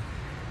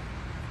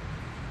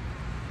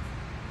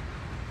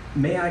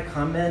 May I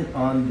comment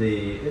on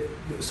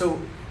so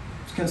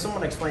can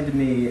someone explain to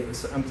me,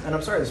 and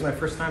I'm sorry, this is my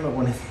first time at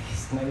one of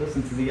these, and I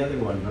listened to the other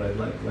one, but I'd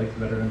like to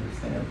better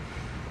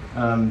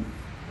understand.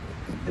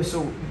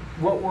 So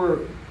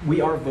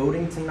we are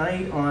voting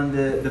tonight on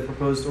the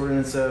proposed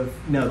ordinance of,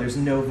 no, there's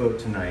no vote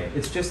tonight.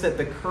 It's just that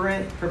the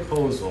current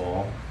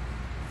proposal,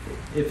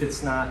 if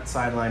it's not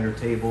sidelined or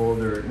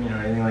tabled or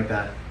anything like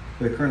that,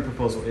 the current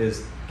proposal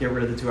is get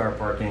rid of the 2-hour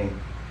parking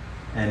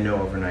and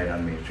no overnight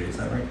on Main Street. Is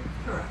that right?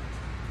 Correct.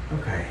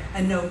 Okay.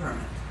 And no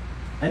permit.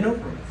 And no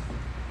permit.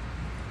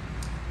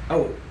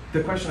 Oh,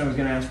 the question I was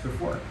going to ask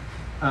before.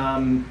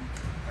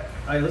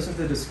 I listened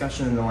to the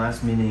discussion in the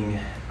last meeting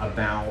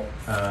about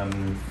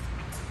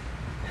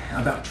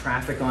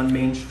traffic on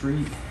Main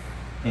Street,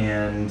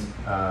 and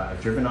I've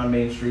driven on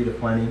Main Street a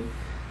plenty,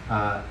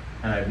 and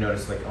I've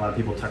noticed like a lot of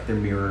people tuck their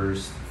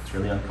mirrors. It's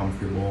really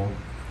uncomfortable,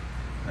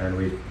 and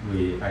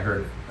I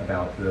heard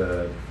about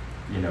the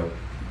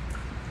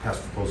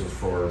past proposals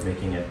for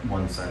making it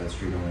one side of the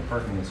street only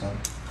parking and so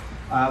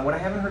on. What I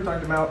haven't heard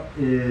talked about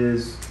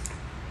is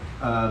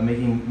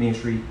making Main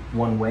Street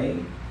one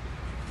way.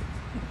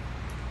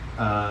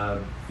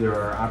 There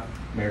are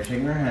Mayor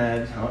shaking her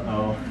head.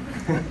 Uh-oh.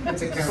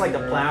 It's a Just like the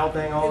plow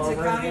thing all It's a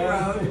over county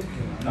again? road.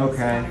 It's a Okay.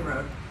 county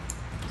road.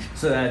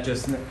 So that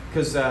just,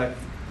 because I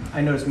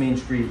noticed Main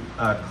Street,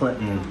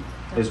 Clinton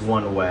is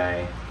one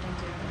way.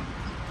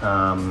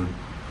 And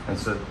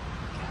so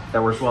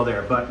that works well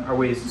there. But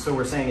so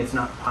we're saying it's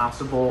not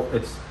possible,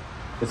 it's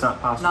not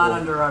possible? Not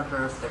under our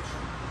jurisdiction.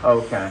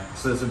 Okay,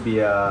 so this would be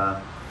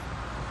a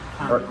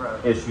County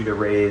road. issue to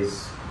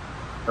raise,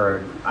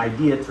 or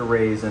idea to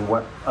raise in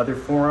what other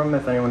forum,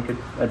 if anyone could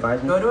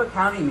advise me? Go to a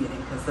county meeting,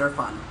 because they're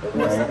fun.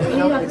 Right. We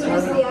meet on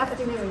Tuesday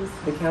afternoons,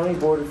 The county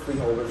board of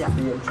freeholders Yeah.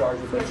 will be in charge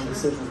of making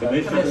decisions. about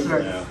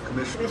Commissioners.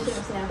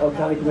 commissioners now. Oh,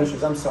 county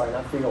commissioners, I'm sorry,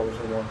 not freeholders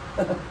anymore.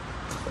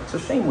 It's a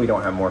shame we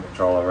don't have more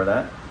control over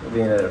that.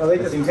 Being that Well, they it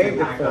just seems to paved it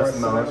impact for us us, the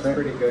so most, that's right?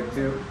 pretty good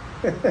too.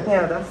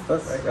 Yeah, that's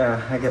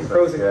I guess Some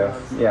pros that's and good.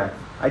 cons. Yeah,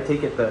 I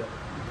take it that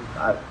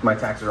my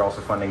taxes are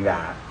also funding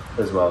that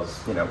as well as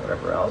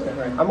whatever else.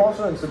 Okay. I'm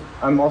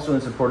also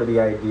in support of the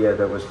idea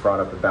that was brought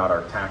up about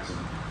our taxes,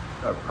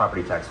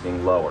 property tax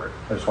being lowered.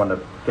 I just wanted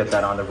to get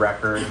that on the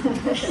record.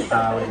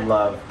 I would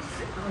love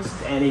just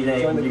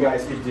anything you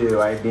guys could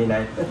do. I mean,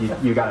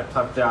 you got a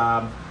tough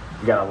job.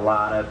 You got a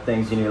lot of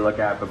things you need to look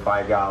at, but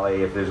by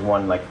golly, if there's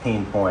one like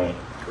pain point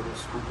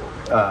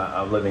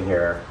of living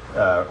here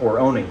or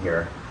owning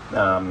here,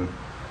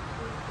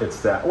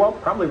 it's that. Well,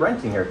 probably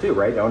renting here too,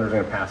 right? The owner's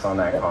going to pass on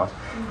that cost.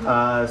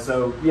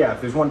 So yeah,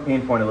 if there's one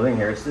pain point of living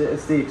here, it's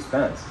the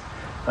expense.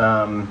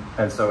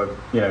 And so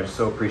just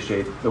so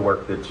appreciate the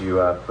work that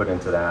you put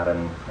into that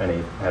and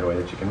any headway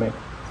that you can make.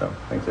 So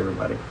thanks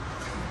everybody.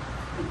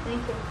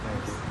 Thank you.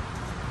 Thank you.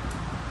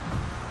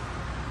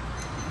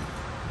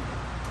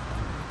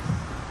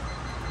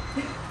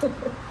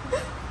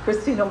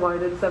 Christina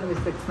White at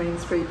 76 Main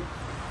Street.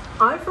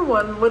 I, for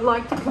one, would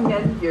like to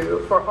commend you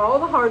for all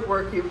the hard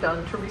work you've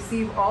done to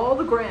receive all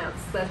the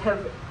grants that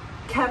have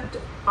kept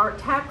our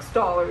tax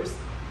dollars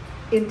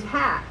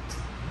intact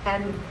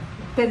and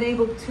been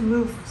able to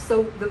move,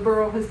 so the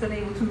borough has been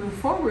able to move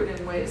forward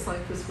in ways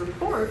like this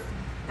report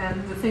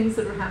and the things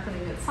that are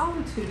happening at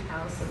Solitude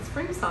House and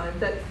Springside,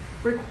 that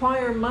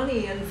require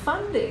money and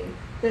funding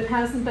that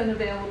hasn't been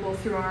available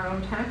through our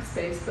own tax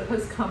base, but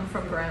has come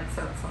from grants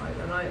outside.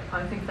 And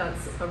I think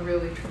that's a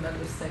really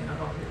tremendous thing on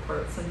all your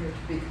parts, and you're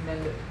to be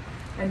commended.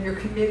 And your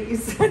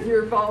committees and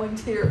your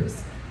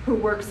volunteers who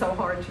work so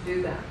hard to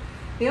do that.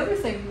 The other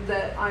thing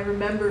that I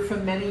remember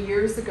from many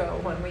years ago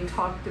when we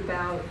talked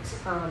about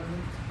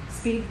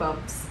speed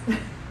bumps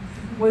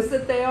was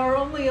that they are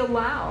only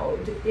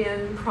allowed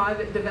in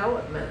private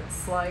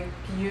developments like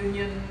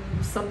Union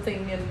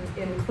something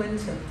in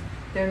Clinton.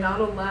 They're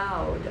not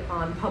allowed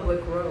on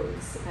public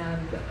roads,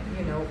 and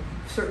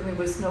certainly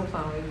with snow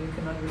plowing you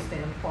can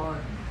understand why.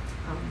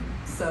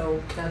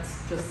 So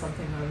that's just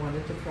something I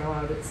wanted to throw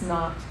out. It's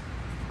not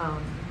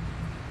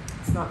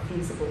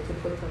feasible to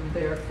put them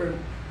there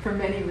for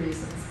many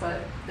reasons,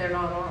 but they're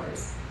not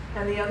ours.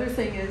 And the other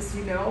thing is,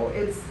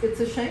 it's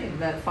a shame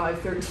that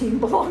 513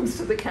 belongs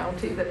to the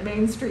county, that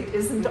Main Street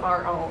isn't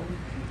our own,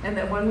 and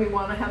that when we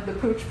want to have the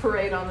Pooch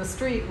Parade on the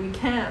street, we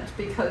can't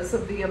because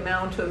of the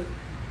amount of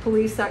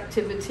police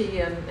activity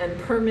and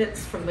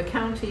permits from the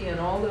county and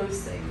all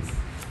those things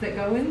that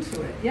go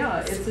into it. Yeah,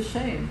 it's a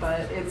shame,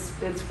 but it's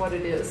what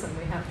it is, and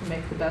we have to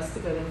make the best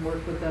of it and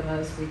work with them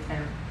as we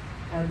can.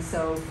 And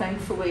so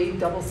thankfully,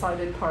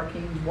 double-sided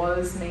parking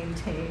was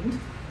maintained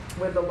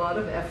with a lot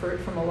of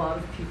effort from a lot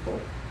of people.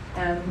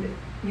 And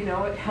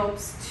it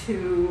helps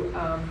to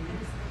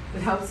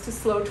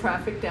slow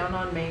traffic down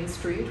on Main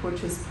Street,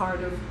 which is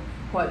part of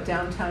what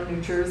downtown New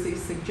Jersey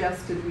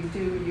suggested we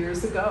do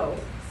years ago,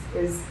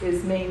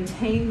 is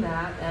maintain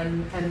that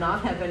and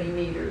not have any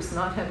meters,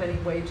 not have any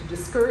way to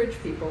discourage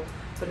people,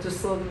 but to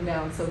slow them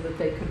down so that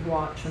they could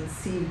watch and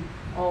see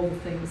all the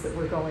things that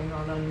were going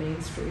on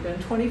Main Street.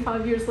 And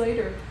 25 years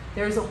later,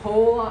 there's a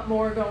whole lot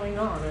more going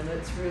on, and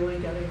it's really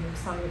getting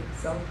exciting.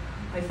 So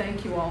I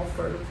thank you all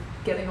for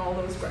getting all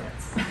those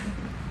grants.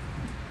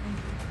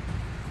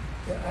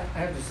 Yeah, I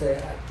have to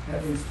say,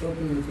 having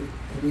spoken with the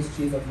police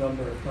chief a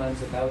number of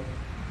times about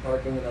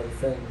parking and other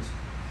things,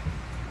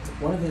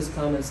 one of his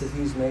comments that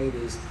he's made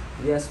is,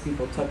 yes,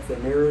 people tuck their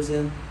mirrors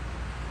in,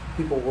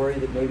 people worry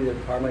that maybe their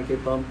car might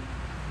get bumped,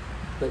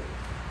 but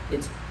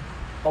it's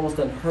almost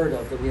unheard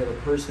of that we have a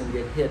person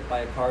get hit by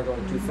a car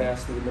going too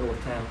fast through the middle of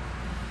town.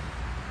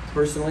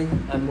 Personally,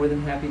 I'm more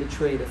than happy to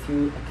trade a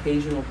few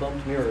occasional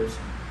bumped mirrors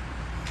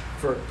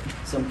for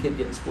some kid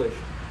getting squished.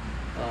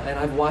 And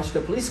I've watched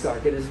a police car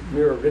get his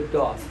mirror ripped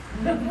off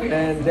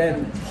and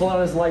then pull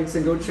out his lights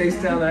and go chase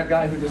down that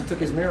guy who just took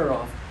his mirror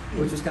off,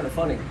 which is kind of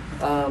funny.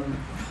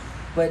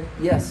 But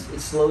yes,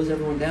 it slows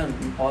everyone down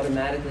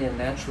automatically and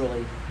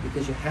naturally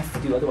because you have to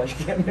do, otherwise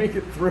you can't make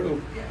it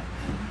through.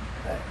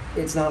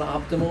 It's not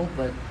optimal,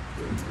 but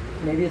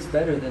maybe it's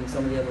better than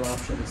some of the other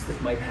options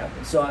that might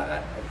happen. So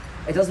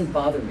it doesn't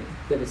bother me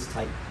that it's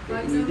tight.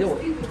 You deal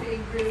with it. People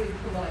being really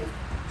polite,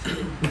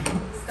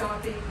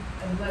 stopping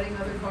and letting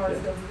other cars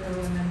go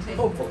through and then taking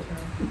their turn.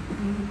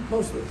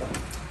 Most of the time.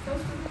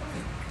 Most of the time.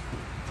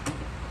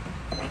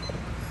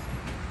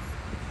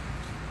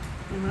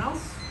 Anyone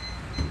else?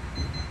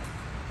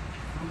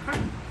 Okay.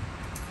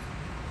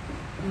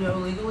 No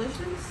legal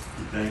issues?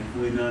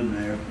 Thankfully none,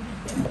 Mayor.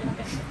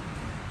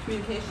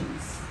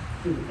 Communications.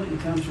 To the Clinton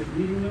Township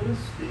meeting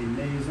notice, the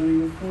May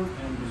zoning report,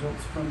 and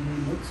results from the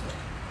notes.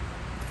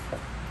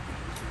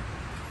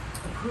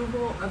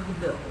 Approval of the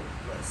bill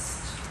list.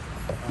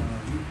 We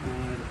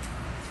had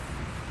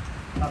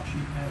top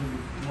sheet added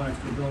one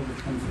extra bill,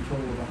 which comes to a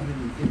total of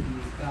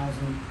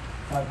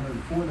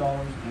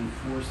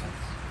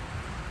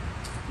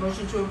 $158,504.04.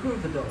 Motion to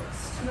approve the bill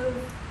list.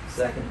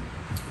 Second.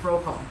 Roll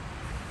call.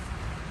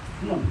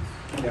 Lund.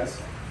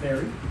 Yes.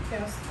 Barry.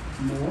 Yes.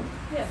 Moore.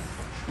 Yes.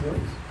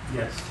 Schwartz.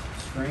 Yes.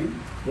 Strain.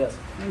 Yes.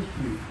 And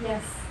Hughes.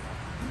 Yes.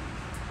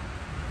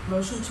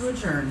 Motion to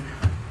adjourn.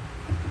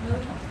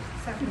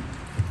 Second.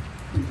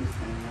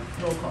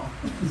 Roll call.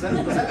 Was that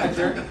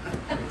adjourned?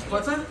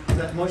 What's that? Is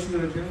that motion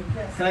to adjourn?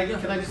 Yes.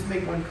 Can I just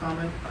make one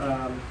comment?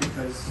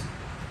 Because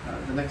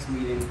the next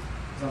meeting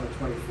is on the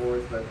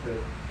 24th, but the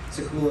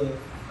Sakula,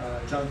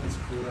 Jonathan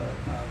Sakula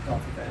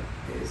golf event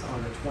is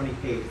on the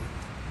 28th.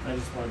 I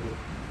just wanted to,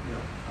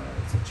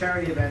 it's a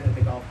charity event at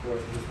the golf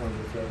course. I just wanted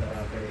to throw that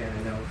out there again.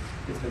 I know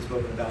it's been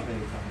spoken about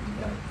many times,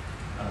 but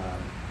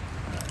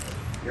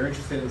if you're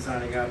interested in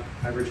signing up,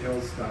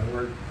 highbridgehills.org,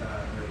 or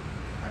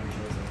Highbridge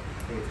Hills, I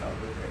think it's called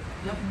right.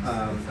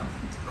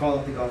 Call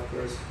up the golf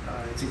course.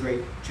 It's a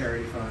great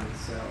charity fund,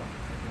 so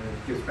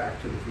it gives back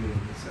to the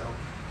community. So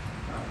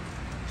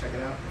check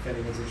it out. If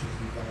anyone's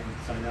interested in playing,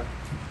 sign up.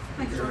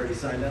 Thanks, You're already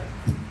signed up.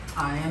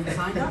 I am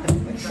signed up.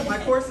 Got my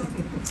course.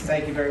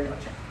 Thank you very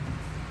much.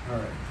 All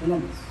right.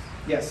 Columbus.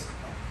 Yes.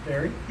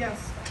 Barry.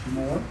 Yes.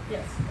 Moore.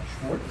 Yes.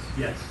 Schwartz.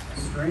 Yes.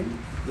 Strain.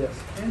 Yes.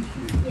 And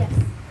Hughes. Yes.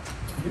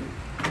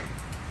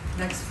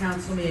 Next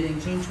council meeting,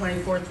 June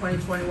 24th,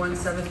 2021,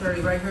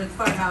 7:30, right here at the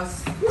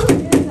firehouse.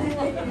 Yes, I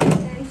like it.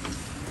 Okay.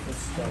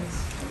 That's